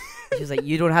high?" She was like,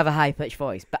 "You don't have a high-pitched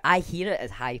voice," but I hear it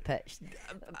as high-pitched.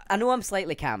 I know I'm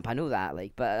slightly camp. I know that,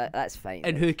 like, but that's fine.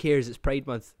 And who cares? It's Pride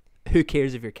Month. Who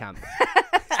cares if you're camp?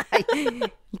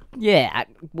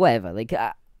 Whatever. Like,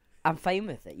 I'm fine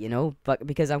with it, you know, but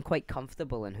because I'm quite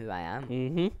comfortable in who I am.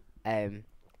 Mm-hmm.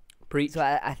 Preach. So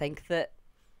I think that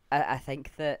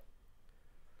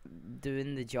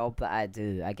doing the job that I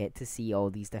do, I get to see all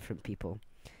these different people.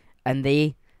 And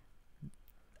I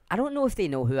don't know if they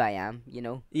know who I am, you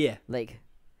know? Yeah. Like,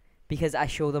 because I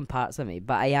show them parts of me,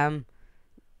 but I am,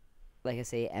 like I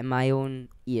say, in my own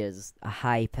ears, a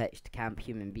high-pitched camp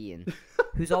human being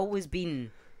who's always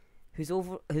been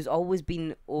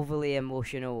overly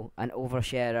emotional and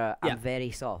oversharer and very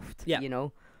soft, you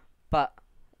know? But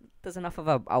there's enough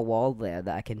of a wall there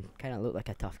that I can kind of look like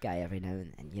a tough guy every now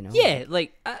and then, you know? Yeah,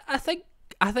 like, I think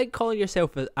calling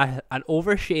yourself an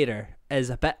oversharer is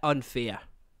a bit unfair.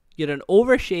 You're an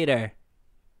oversharer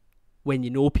when you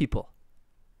know people.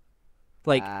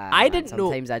 Like, I didn't know.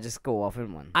 Sometimes I just go off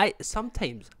in one. I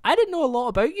didn't know a lot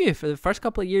about you for the first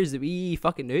couple of years that we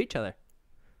fucking knew each other.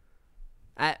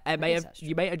 You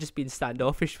might have just been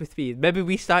standoffish with me. Maybe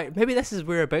this is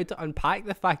we're about to unpack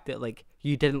the fact that like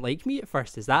you didn't like me at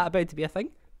first. Is that about to be a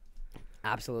thing?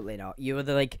 Absolutely not. You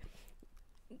were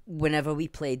whenever we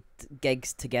played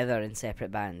gigs together in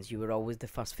separate bands, you were always the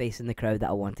first face in the crowd that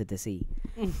I wanted to see.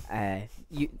 And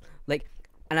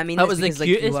I mean that was the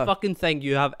cutest fucking thing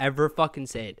you have ever fucking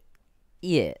said.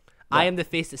 Yeah. I am the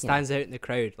face that stands out in the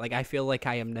crowd. Like, I feel like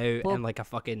I am now in like a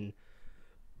fucking.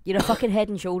 You're a fucking head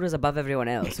and shoulders above everyone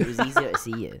else. So it was easier to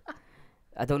see you.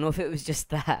 I don't know if it was just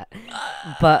that,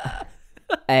 but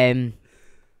I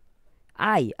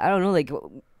don't know. Like,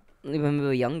 when we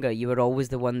were younger, you were always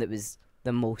the one that was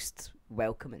the most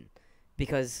welcoming,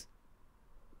 because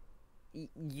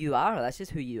you are. That's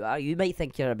just who you are. You might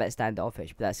think you're a bit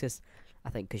standoffish, but that's just, I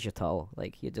think, because you're tall.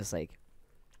 Like, you're just like,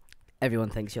 everyone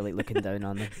thinks you're like looking down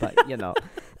on them, but you're not.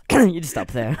 You're just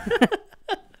up there.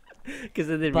 Because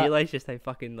then they realise just how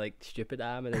fucking like stupid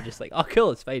I am, and they're just like, "Oh,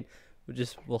 cool, it's fine.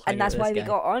 We'll hang." And that's why we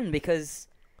got on, because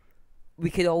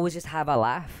we could always just have a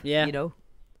laugh. Yeah. You know.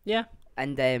 Yeah.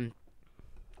 And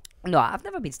no, I've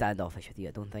never been standoffish with you.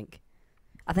 I don't think.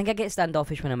 I think I get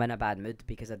standoffish when I'm in a bad mood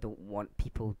because I don't want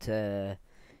people to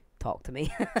talk to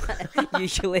me.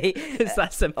 Usually, it's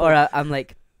that simple. Or I'm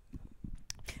like,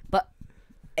 but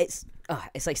it's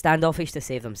like standoffish to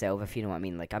save themselves, if you know what I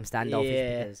mean. Like, I'm standoffish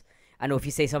because I know if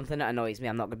you say something that annoys me,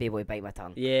 I'm not gonna be able to bite my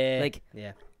tongue. Yeah. Like,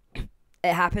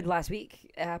 it happened last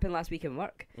week. It happened last week in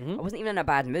work. Mm-hmm. I wasn't even in a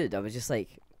bad mood. I was just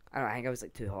like, I think I was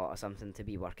like too hot or something to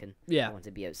be working. Yeah. I wanted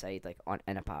to be outside, like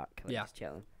in a park, like, yeah, just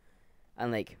chilling.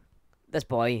 And like, this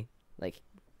boy, like,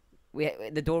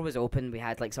 the door was open. We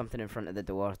had like something in front of the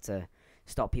door to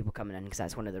stop people coming in, because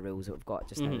that's one of the rules that we've got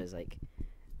just now. Is like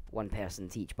one person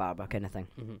to each barber kind of thing.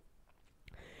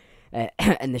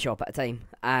 In the shop at a time.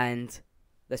 And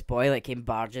this boy like came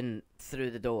barging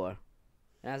through the door,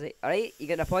 and I was like, "All right, you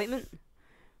got an appointment?"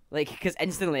 Like, because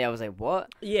instantly I was like,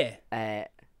 "What?" Yeah.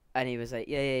 And he was like,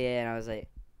 yeah, and I was like,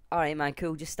 "All right, man,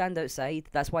 cool. Just stand outside.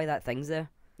 That's why that thing's there."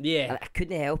 Yeah. And I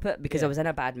couldn't help it because I was in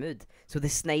a bad mood. So the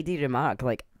snidey remark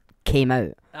like came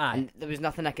out, Aye. and there was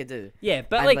nothing I could do. Yeah,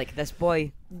 but And like this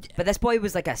boy,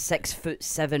 was like a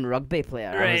 6'7" rugby player.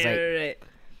 I was like, right.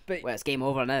 But well, it's game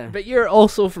over now. But you're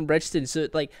also from Bridgeton, so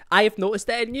like I have noticed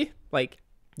that in you. Like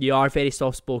you are very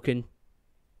soft spoken.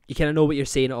 You kind of know what you're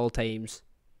saying at all times.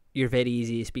 You're very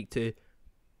easy to speak to.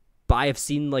 But I have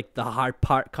seen like the hard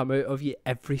part come out of you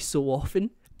every so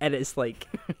often, and it's like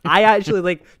I actually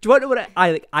like. Do you want to know what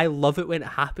I like? I love it when it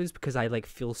happens because I like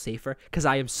feel safer because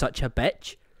I am such a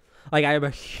bitch. Like I am a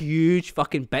huge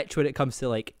fucking bitch when it comes to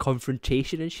like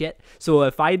confrontation and shit. So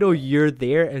if I know you're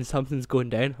there and something's going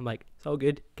down, I'm like, it's all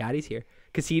good. Gary's here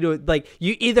because like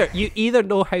you either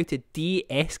know how to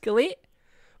de-escalate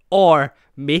or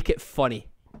make it funny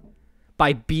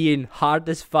by being hard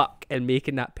as fuck and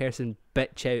making that person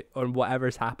bitch out on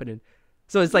whatever's happening.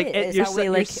 So it's like you're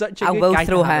such a good will guy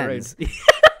throw to have hands. around.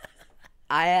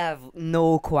 I have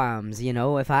no qualms, you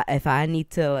know. If I need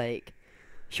to like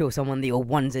show someone the old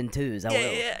ones and twos, I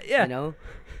will. Yeah. You know.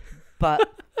 But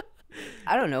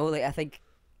I don't know. Like I think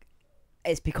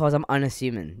it's because I'm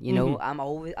unassuming. You know, I've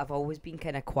always been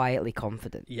kind of quietly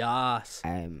confident. Yes.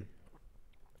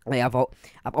 Like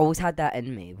I've always had that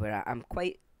in me where I'm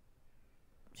quite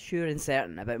sure and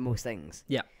certain about most things.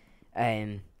 Yeah.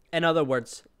 In other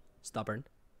words, stubborn.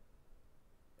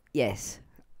 Yes,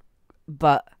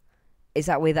 but it's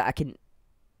that way that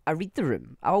I read the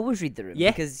room. I always read the room.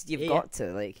 Yeah. Because you've got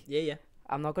to like. Yeah.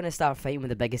 I'm not gonna start fighting with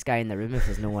the biggest guy in the room if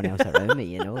there's no one else around me.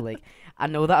 You know, like I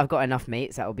know that I've got enough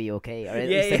mates that'll be okay, or at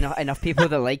least enough people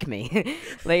that like me.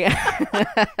 Like.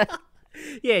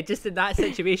 Yeah, just in that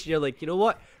situation, you're like, you know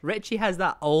what? Richie has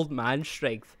that old man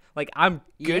strength. Like, I'm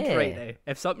good right now.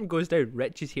 If something goes down,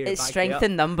 Richie's here. It's strength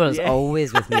in numbers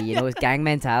always with me. You know, it's gang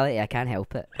mentality. I can't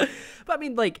help it. But I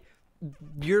mean, like,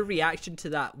 your reaction to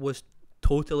that was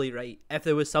totally right. If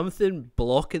there was something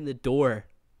blocking the door,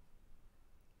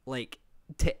 like,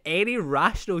 to any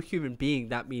rational human being,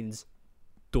 that means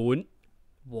don't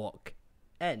walk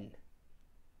in.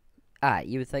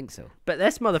 You would think so. But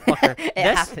this motherfucker,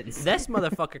 happens. This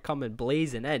motherfucker coming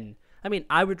blazing in. I mean,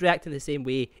 I would react in the same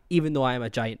way, even though I am a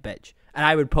giant bitch, and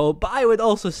I would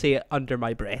also say it under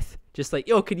my breath, just like,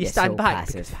 "Yo, can you stand back?"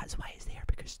 Passive. Because that's why he's there.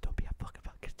 Because don't be a fucking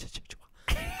fucker.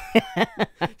 Do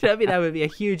you know what I mean? I would be a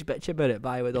huge bitch about it, but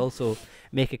I would also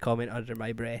make a comment under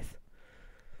my breath.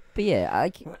 But yeah, I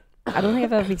don't think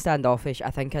I've ever been standoffish.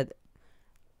 I think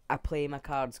I play my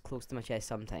cards close to my chest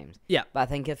sometimes. Yeah. But I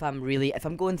think if I'm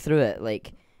going through it,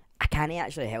 like, I can't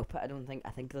actually help it. I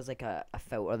think there's like a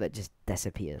filter that just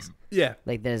disappears. Yeah.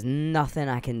 Like, there's nothing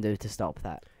I can do to stop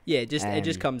that. Yeah, it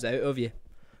just comes out of you.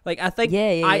 Like, I think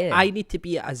Yeah. I need to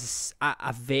be at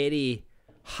a very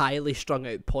highly strung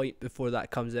out point before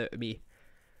that comes out of me.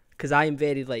 Because I am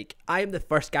very, like, I am the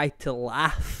first guy to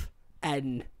laugh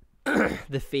in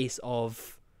the face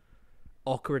of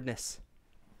awkwardness.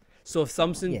 So if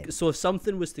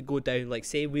something was to go down, like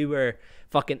say we were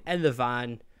fucking in the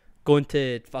van going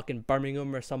to fucking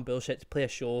Birmingham or some bullshit to play a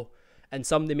show, and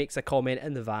somebody makes a comment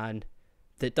in the van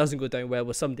that doesn't go down well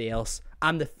with somebody else,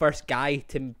 I'm the first guy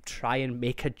to try and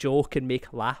make a joke and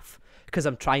make a laugh because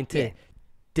I'm trying to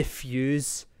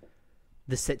diffuse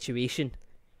the situation.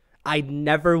 I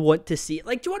never want to see it.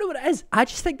 Like, do you want to know what it is? I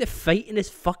just think the fighting is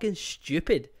fucking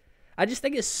stupid. I just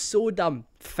think it's so dumb.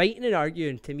 Fighting and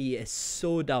arguing to me is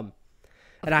so dumb.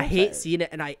 And I hate seeing it,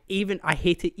 and I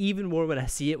hate it even more when I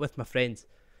see it with my friends.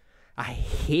 I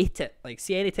hate it. Like,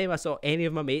 see, anytime I saw any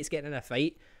of my mates getting in a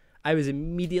fight, I was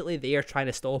immediately there trying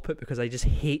to stop it because I just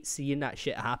hate seeing that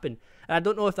shit happen. And I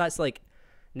don't know if that's like,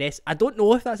 I don't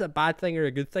know if that's a bad thing or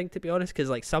a good thing, to be honest, because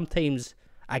like sometimes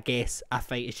I guess a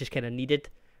fight is just kind of needed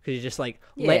because you're just like,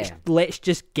 let's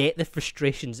just get the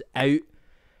frustrations out,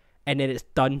 and then it's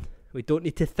done. We don't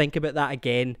need to think about that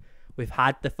again. We've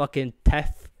had the fucking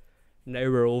tiff. Now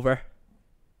we're over.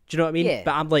 Do you know what I mean? Yeah.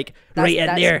 But I'm like right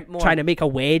in there trying to make a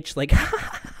wedge, like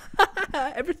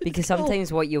everything. Because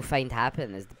sometimes what you'll find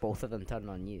happen is both of them turn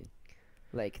on you.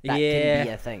 Like that can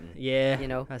be a thing. Yeah, you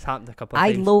know, that's happened a couple of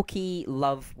times. I low key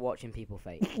love watching people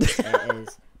fight. It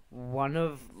is one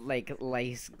of like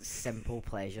life's simple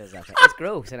pleasures. I think it's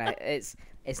gross and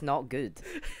it's not good.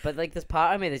 But like there's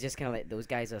part of me that's just kind of like, those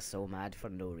guys are so mad for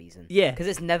no reason. Yeah, because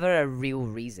it's never a real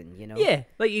reason, you know. Yeah,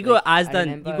 like you go to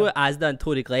Asda and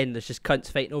Tory Glen, there's just cunts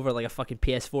fighting over like a fucking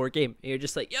PS4 game, and you're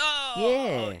just like,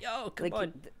 yo, come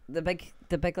on. The big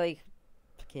like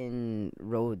fucking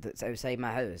road that's outside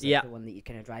my house. Like the one that you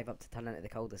kind of drive up to turn into the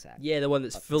cul-de-sac. Yeah, the one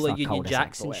that's full of Union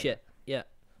Jacks and shit. Yeah.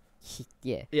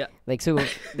 Yeah. Like, so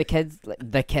the kids,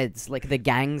 like the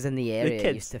gangs in the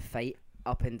area used to fight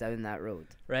up and down that road.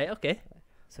 Right, okay.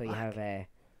 So you have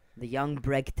the young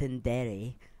Brigton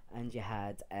Derry and you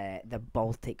had the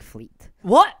Baltic Fleet.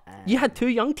 What? You had two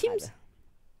young teams?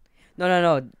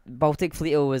 No. Baltic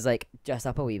Fleet was like just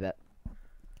up a wee bit.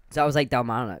 So that was like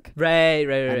Dalmarnock. Right. And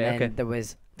then Okay. there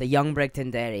was the Young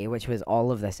Brigton Derry, which was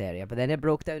all of this area. But then it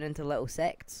broke down into little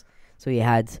sects. So you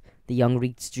had the Young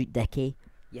Reed Street Dicky.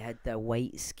 You had the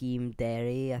White Scheme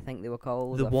Derry, I think they were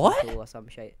called. The or what? Focal or some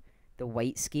shit. The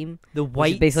White Scheme. The Which is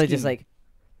white basically scheme. just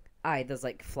like, there's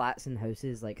like flats and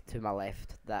houses like to my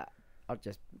left that are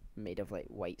just made of like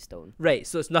white stone. Right,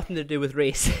 so it's nothing to do with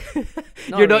race.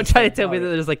 Not You're not race, trying to no, tell me not that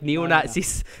there's like no.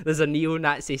 neo-Nazis. There's a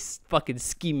neo-Nazi fucking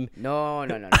scheme. No.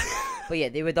 But yeah,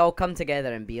 they would all come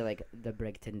together and be like the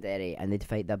Brigton Derry, and they'd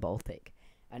fight the Baltic.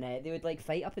 And they would like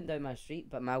fight up and down my street,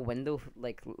 but my window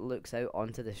like looks out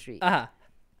onto the street.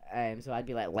 So I'd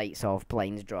be like lights off,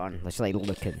 blinds drawn, just like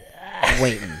looking,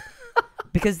 waiting.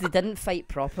 Because they didn't fight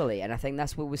properly, and I think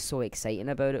that's what was so exciting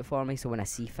about it for me. So when I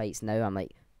see fights now, I'm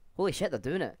like, holy shit, they're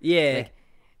doing it. Yeah. Like,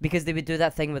 because they would do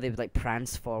that thing where they would like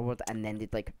prance forward and then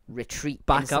they'd like retreat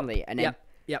Back instantly up. and then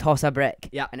Yep. toss a brick.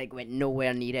 Yep. And it went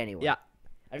nowhere near anyone. Yeah.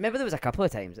 I remember there was a couple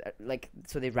of times, like,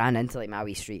 so they ran into like my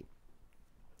wee street.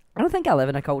 I don't think I live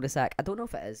in a cul-de-sac. I don't know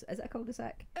if it is. Is it a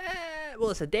cul-de-sac? Well,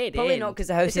 it's a dead Probably end. not, because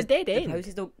the houses. It's a dead the end.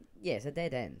 houses don't. Yeah, it's a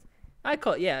dead end. I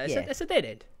call it, Yeah. it's a dead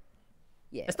end.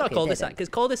 Yeah, It's not okay, a cul-de-sac, dead end. because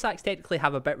cul-de-sacs technically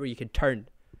have a bit where you can turn.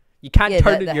 You can't Yeah,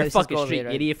 turn the in your houses fucking go all the way street. You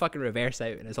around. need to fucking reverse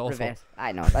out, and it's awful. Reverse.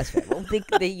 I know, that's fair. Well,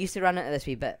 they used to run into this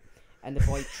wee bit, and the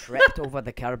boy tripped over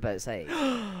the curb outside.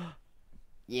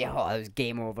 Yeah, it was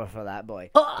game over for that boy.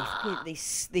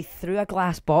 They threw a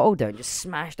glass bottle down, just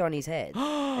smashed on his head,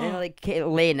 and then like kept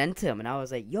laying into him, and I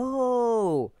was like,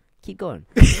 "Yo, keep going,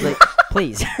 like,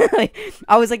 please." Like,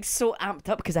 I was like so amped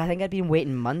up because I think I'd been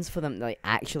waiting months for them to like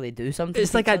actually do something.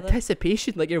 It's to like each other.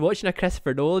 anticipation, like you're watching a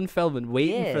Christopher Nolan film and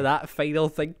waiting Yeah. for that final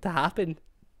thing to happen.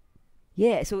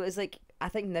 Yeah, so it's like I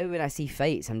think now when I see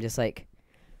fights, I'm just like,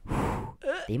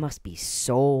 they must be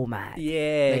so mad.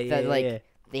 Yeah, Like that, like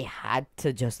they had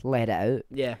to just let it out.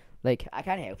 yeah. Like I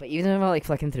can't help it. Even if I'm like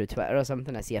flicking through Twitter or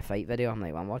something, I see a fight video, I'm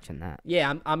like, well, I'm watching that.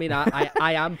 Yeah,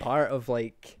 I am part of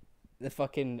like the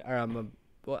fucking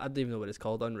well, I don't even know what it's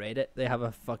called on Reddit. They have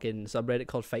a fucking subreddit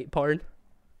called Fight Porn,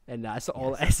 and that's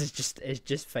all it is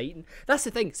just fighting. That's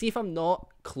the thing. See, if I'm not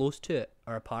close to it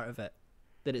or a part of it,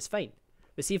 then it's fine.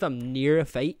 But see, if I'm near a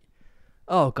fight,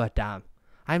 oh goddamn,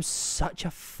 I'm such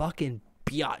a fucking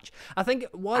biatch. I think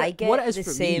what I get what it is the for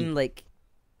same me. like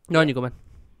No, on you go, man.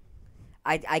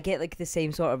 I get like the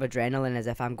same sort of adrenaline as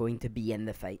if I'm going to be in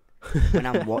the fight when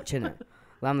I'm watching it.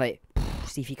 Well, I'm like,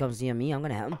 see if he comes near me, I'm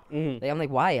gonna hit him. Mm-hmm. Like I'm like,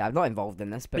 why? I'm not involved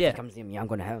in this, but Yeah. if he comes near me, I'm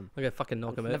gonna hit him. I'm gonna fucking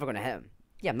knock him I'm out. never gonna hit him.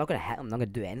 Yeah, I'm not gonna hit him. I'm not gonna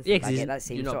do anything. Yeah, But 'cause I he's- get that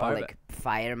same you're not sort part of of like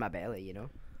fire in my belly, you know.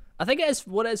 I think it is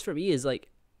what it is for me is like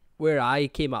where I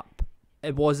came up.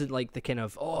 It wasn't like the kind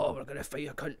of we're gonna fight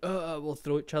a cunt. We'll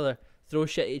throw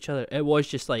shit at each other. It was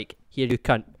just like here you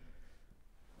cunt.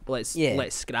 Let's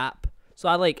scrap. So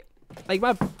I like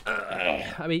my.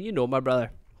 I mean, you know my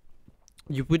brother.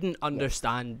 You wouldn't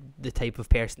understand the type of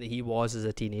person that he was as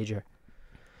a teenager.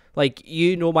 Like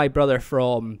you know my brother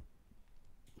from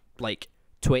like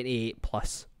 28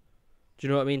 plus. Do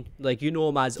you know what I mean? Like you know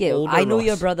him as older. I know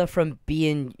your Ross. brother from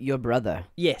being your brother,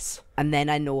 Yes. and then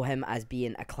I know him as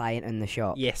being a client in the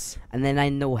shop. Yes. And then I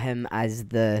know him as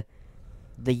the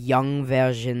young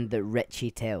version that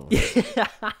Richie tells.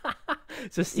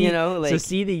 So see, You know, like- so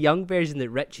see the young version that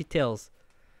Richie tells.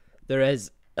 There is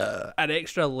an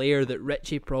extra layer that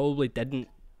Richie probably didn't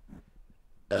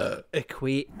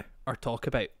equate or talk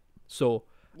about. So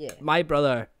Yeah. my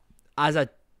brother, as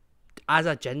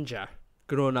a ginger,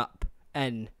 growing up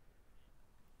in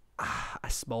a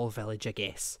small village, I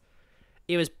guess,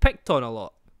 he was picked on a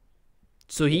lot.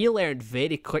 So he learned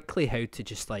very quickly how to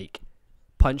just like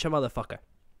punch a motherfucker.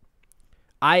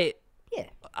 I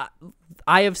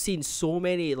have seen so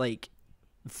many like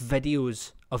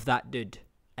videos of that dude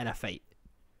in a fight.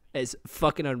 It's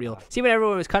fucking unreal. See when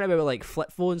everyone was kind of about like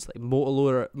flip phones, like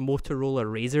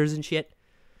Motorola Razors and shit,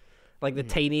 like the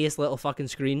tiniest little fucking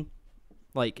screen,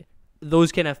 like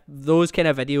those kind of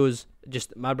videos.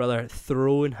 Just my brother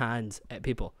throwing hands at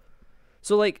people.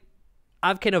 So like,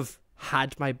 I've kind of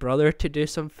had my brother to do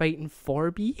some fighting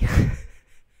for me.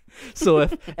 So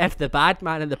if the bad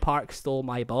man in the park stole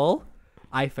my ball,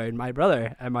 I found my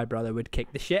brother, and my brother would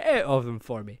kick the shit out of him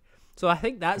for me. So I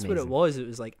think that's what it was. It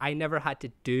was like I never had to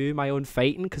do my own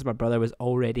fighting because my brother was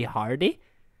already hardy,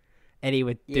 and he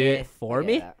would do it for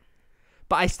me. That.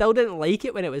 But I still didn't like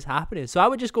it when it was happening. So I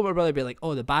would just go to my brother and be like,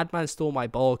 oh, the bad man stole my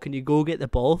ball. Can you go get the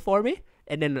ball for me?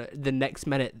 And then the next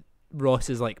minute, Ross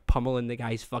is like pummeling the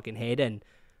guy's fucking head in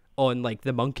on like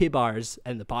the monkey bars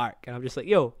in the park. And I'm just like,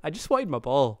 yo, I just wanted my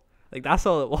ball. Like, that's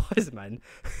all it was, man.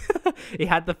 He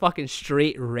had the fucking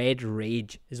straight red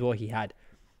rage is what he had.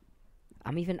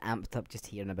 I'm even amped up just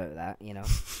hearing about that, you know.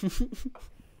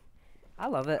 I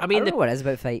love it. I mean, I don't know what it is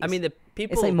about fights. I mean, the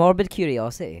people... It's like morbid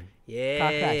curiosity. Yeah. Car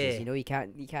crashes, you know, you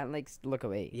can't like look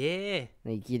away. Yeah.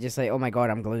 Like, you're just like, oh my god,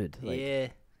 I'm glued. Like, Yeah.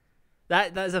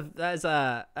 That is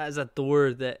a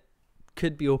door that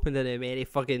could be opened into many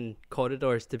fucking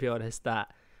corridors, to be honest,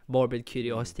 that morbid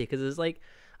curiosity. Because it's like,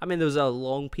 I mean, there was a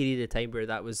long period of time where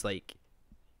that was like,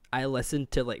 I listened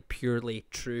to like purely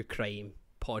true crime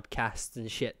podcasts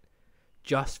and shit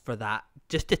just for that,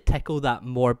 just to tickle that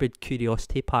morbid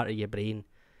curiosity part of your brain.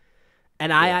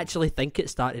 And I actually think it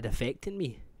started affecting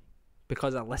me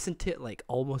because I listened to it like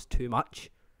almost too much,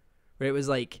 where it was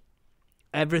like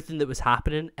everything that was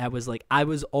happening, I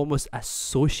was almost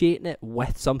associating it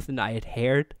with something that I had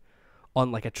heard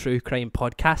on like a true crime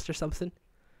podcast or something.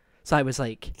 So I was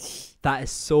like, that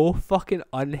is so fucking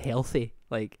unhealthy.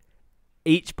 Like,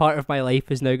 each part of my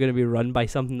life is now going to be run by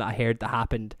something that I heard that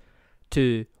happened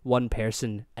to one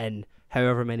person in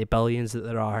however many billions that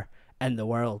there are in the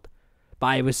world. But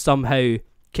I was somehow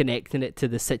connecting it to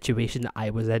the situation that I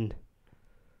was in.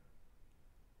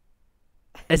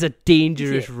 It's a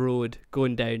dangerous road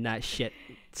going down that shit.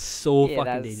 It's so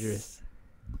fucking dangerous.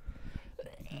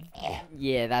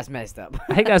 Yeah, that's messed up.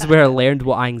 I think that's where I learned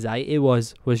what anxiety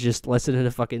was just listening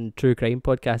to fucking true crime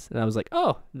podcasts. And I was like,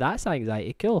 oh, that's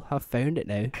anxiety. Cool. I've found it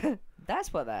now.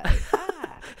 That's what that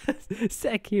is.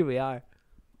 Sick, here we are.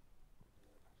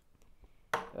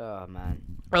 Oh, man.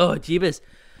 Oh, jeebus.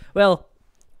 Well,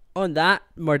 on that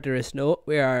murderous note,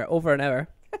 we are over an hour.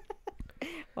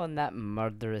 On that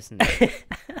murderous note.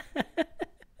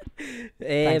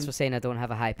 Thanks for saying I don't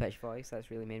have a high-pitched voice. That's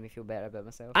really made me feel better about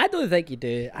myself. I don't think you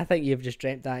do. I think you've just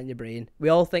dreamt that in your brain. We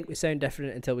all think we sound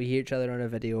different until we hear each other on a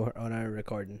video or on a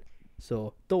recording.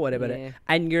 So don't worry about it.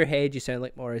 In your head, you sound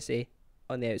like Morrissey.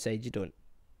 On the outside, you don't.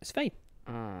 It's fine.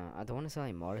 I don't want to sound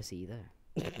like Morrissey either.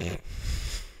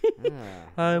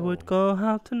 I would go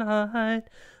out tonight,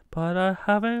 but I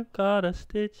haven't got a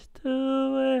stitch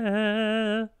to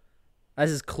wear.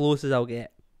 That's as close as I'll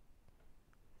get.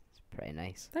 It's pretty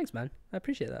nice. Thanks, man. I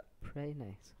appreciate that. Pretty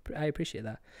nice. I appreciate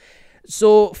that.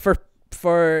 So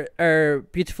for our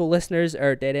beautiful listeners,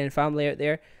 our Dead End family out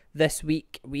there, this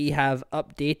week we have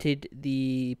updated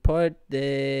the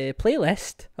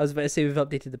playlist. I was about to say we've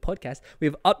updated the podcast.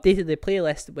 We've updated the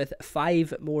playlist with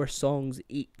 5 more songs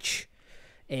each.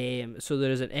 So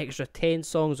there's an extra 10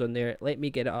 songs on there. Let me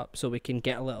get it up so we can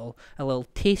get a little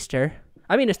taster.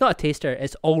 I mean, it's not a taster.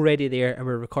 It's already there, and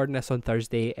we're recording this on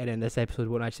Thursday, and then this episode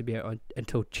won't actually be out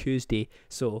until Tuesday.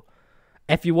 So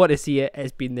if you want to see it,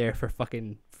 it's been there for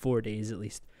fucking 4 days at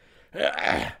least.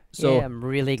 So yeah, I'm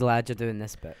really glad you're doing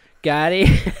this bit. Gary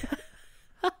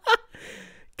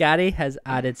has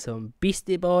added some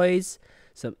Beastie Boys,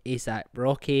 some A$AP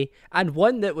Rocky, and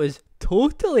one that was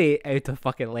totally out of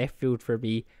fucking left field for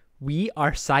me. We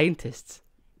Are Scientists.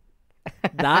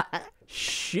 That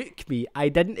shook me. I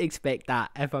didn't expect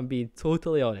that, if I'm being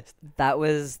totally honest. That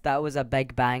was a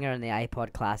big banger in the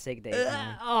iPod Classic days.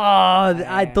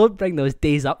 I don't bring those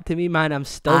days up to me, man. I'm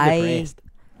still depressed.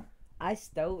 I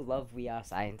still love We Are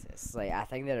Scientists. Like, I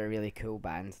think they're a really cool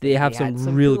band. They have some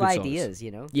really cool good ideas, songs.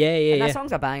 You know? Yeah. And that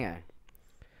song's a banger.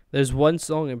 There's one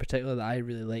song in particular that I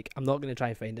really like. I'm not going to try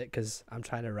and find it because I'm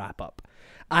trying to wrap up.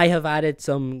 I have added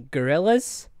some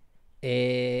Gorillaz,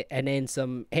 and then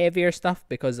some heavier stuff,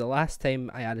 because the last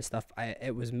time I added stuff,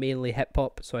 it was mainly hip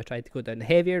hop, so I tried to go down the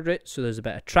heavier route. So there's a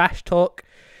bit of trash talk,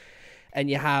 and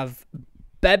you have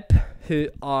Bib, who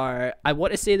are, I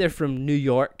want to say they're from New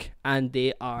York, and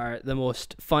they are the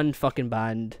most fun fucking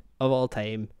band of all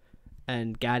time,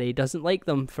 and Gary doesn't like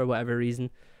them for whatever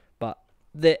reason, but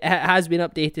it has been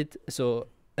updated, so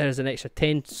there's an extra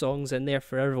 10 songs in there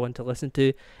for everyone to listen to.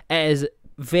 It is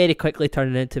very quickly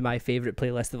turning into my favourite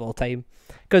playlist of all time,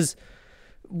 because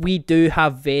we do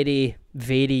have very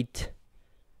varied,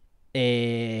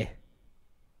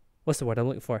 what's the word I'm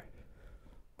looking for?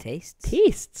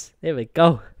 Tastes. There we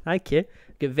go. Thank you.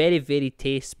 Got very varied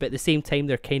tastes, but at the same time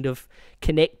they're kind of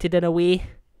connected in a way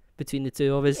between the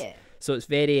two of us. Yeah. So it's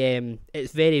very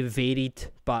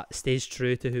varied, but stays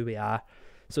true to who we are.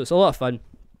 So it's a lot of fun.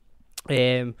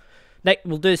 Nick,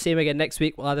 we'll do the same again next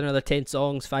week. We'll add another 10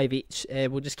 songs, 5 each.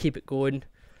 We'll just keep it going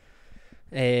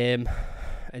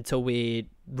until we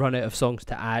run out of songs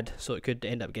to add. So it could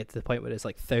end up getting to the point where it's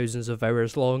like thousands of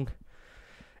hours long.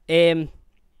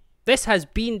 This has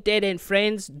been Dead End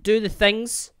Friends. Do the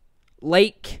things.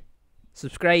 Like,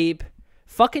 subscribe,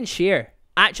 fucking share.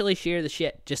 Actually share the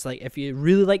shit. Just like, if you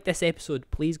really like this episode,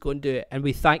 please go and do it. And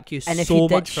we thank you so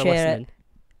much for listening.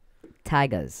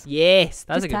 tag us. Yes,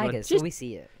 that's Just a good tag one. us Just so we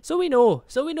see it. so we know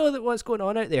that what's going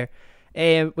on out there.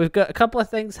 We've got a couple of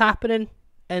things happening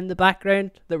in the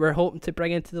background that we're hoping to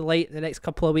bring into the light in the next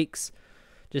couple of weeks,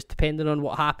 just depending on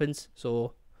what happens.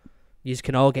 So you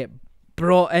can all get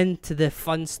brought into the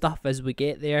fun stuff as we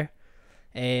get there.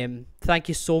 Thank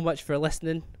you so much for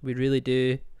listening. We really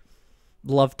do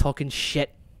love talking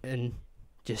shit, and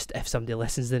just if somebody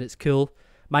listens then it's cool.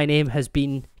 My name has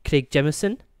been Craig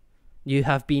Jimison. You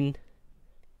have been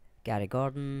Gary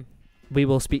Gordon. We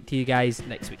will speak to you guys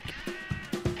next week.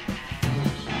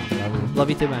 Love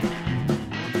you too, man.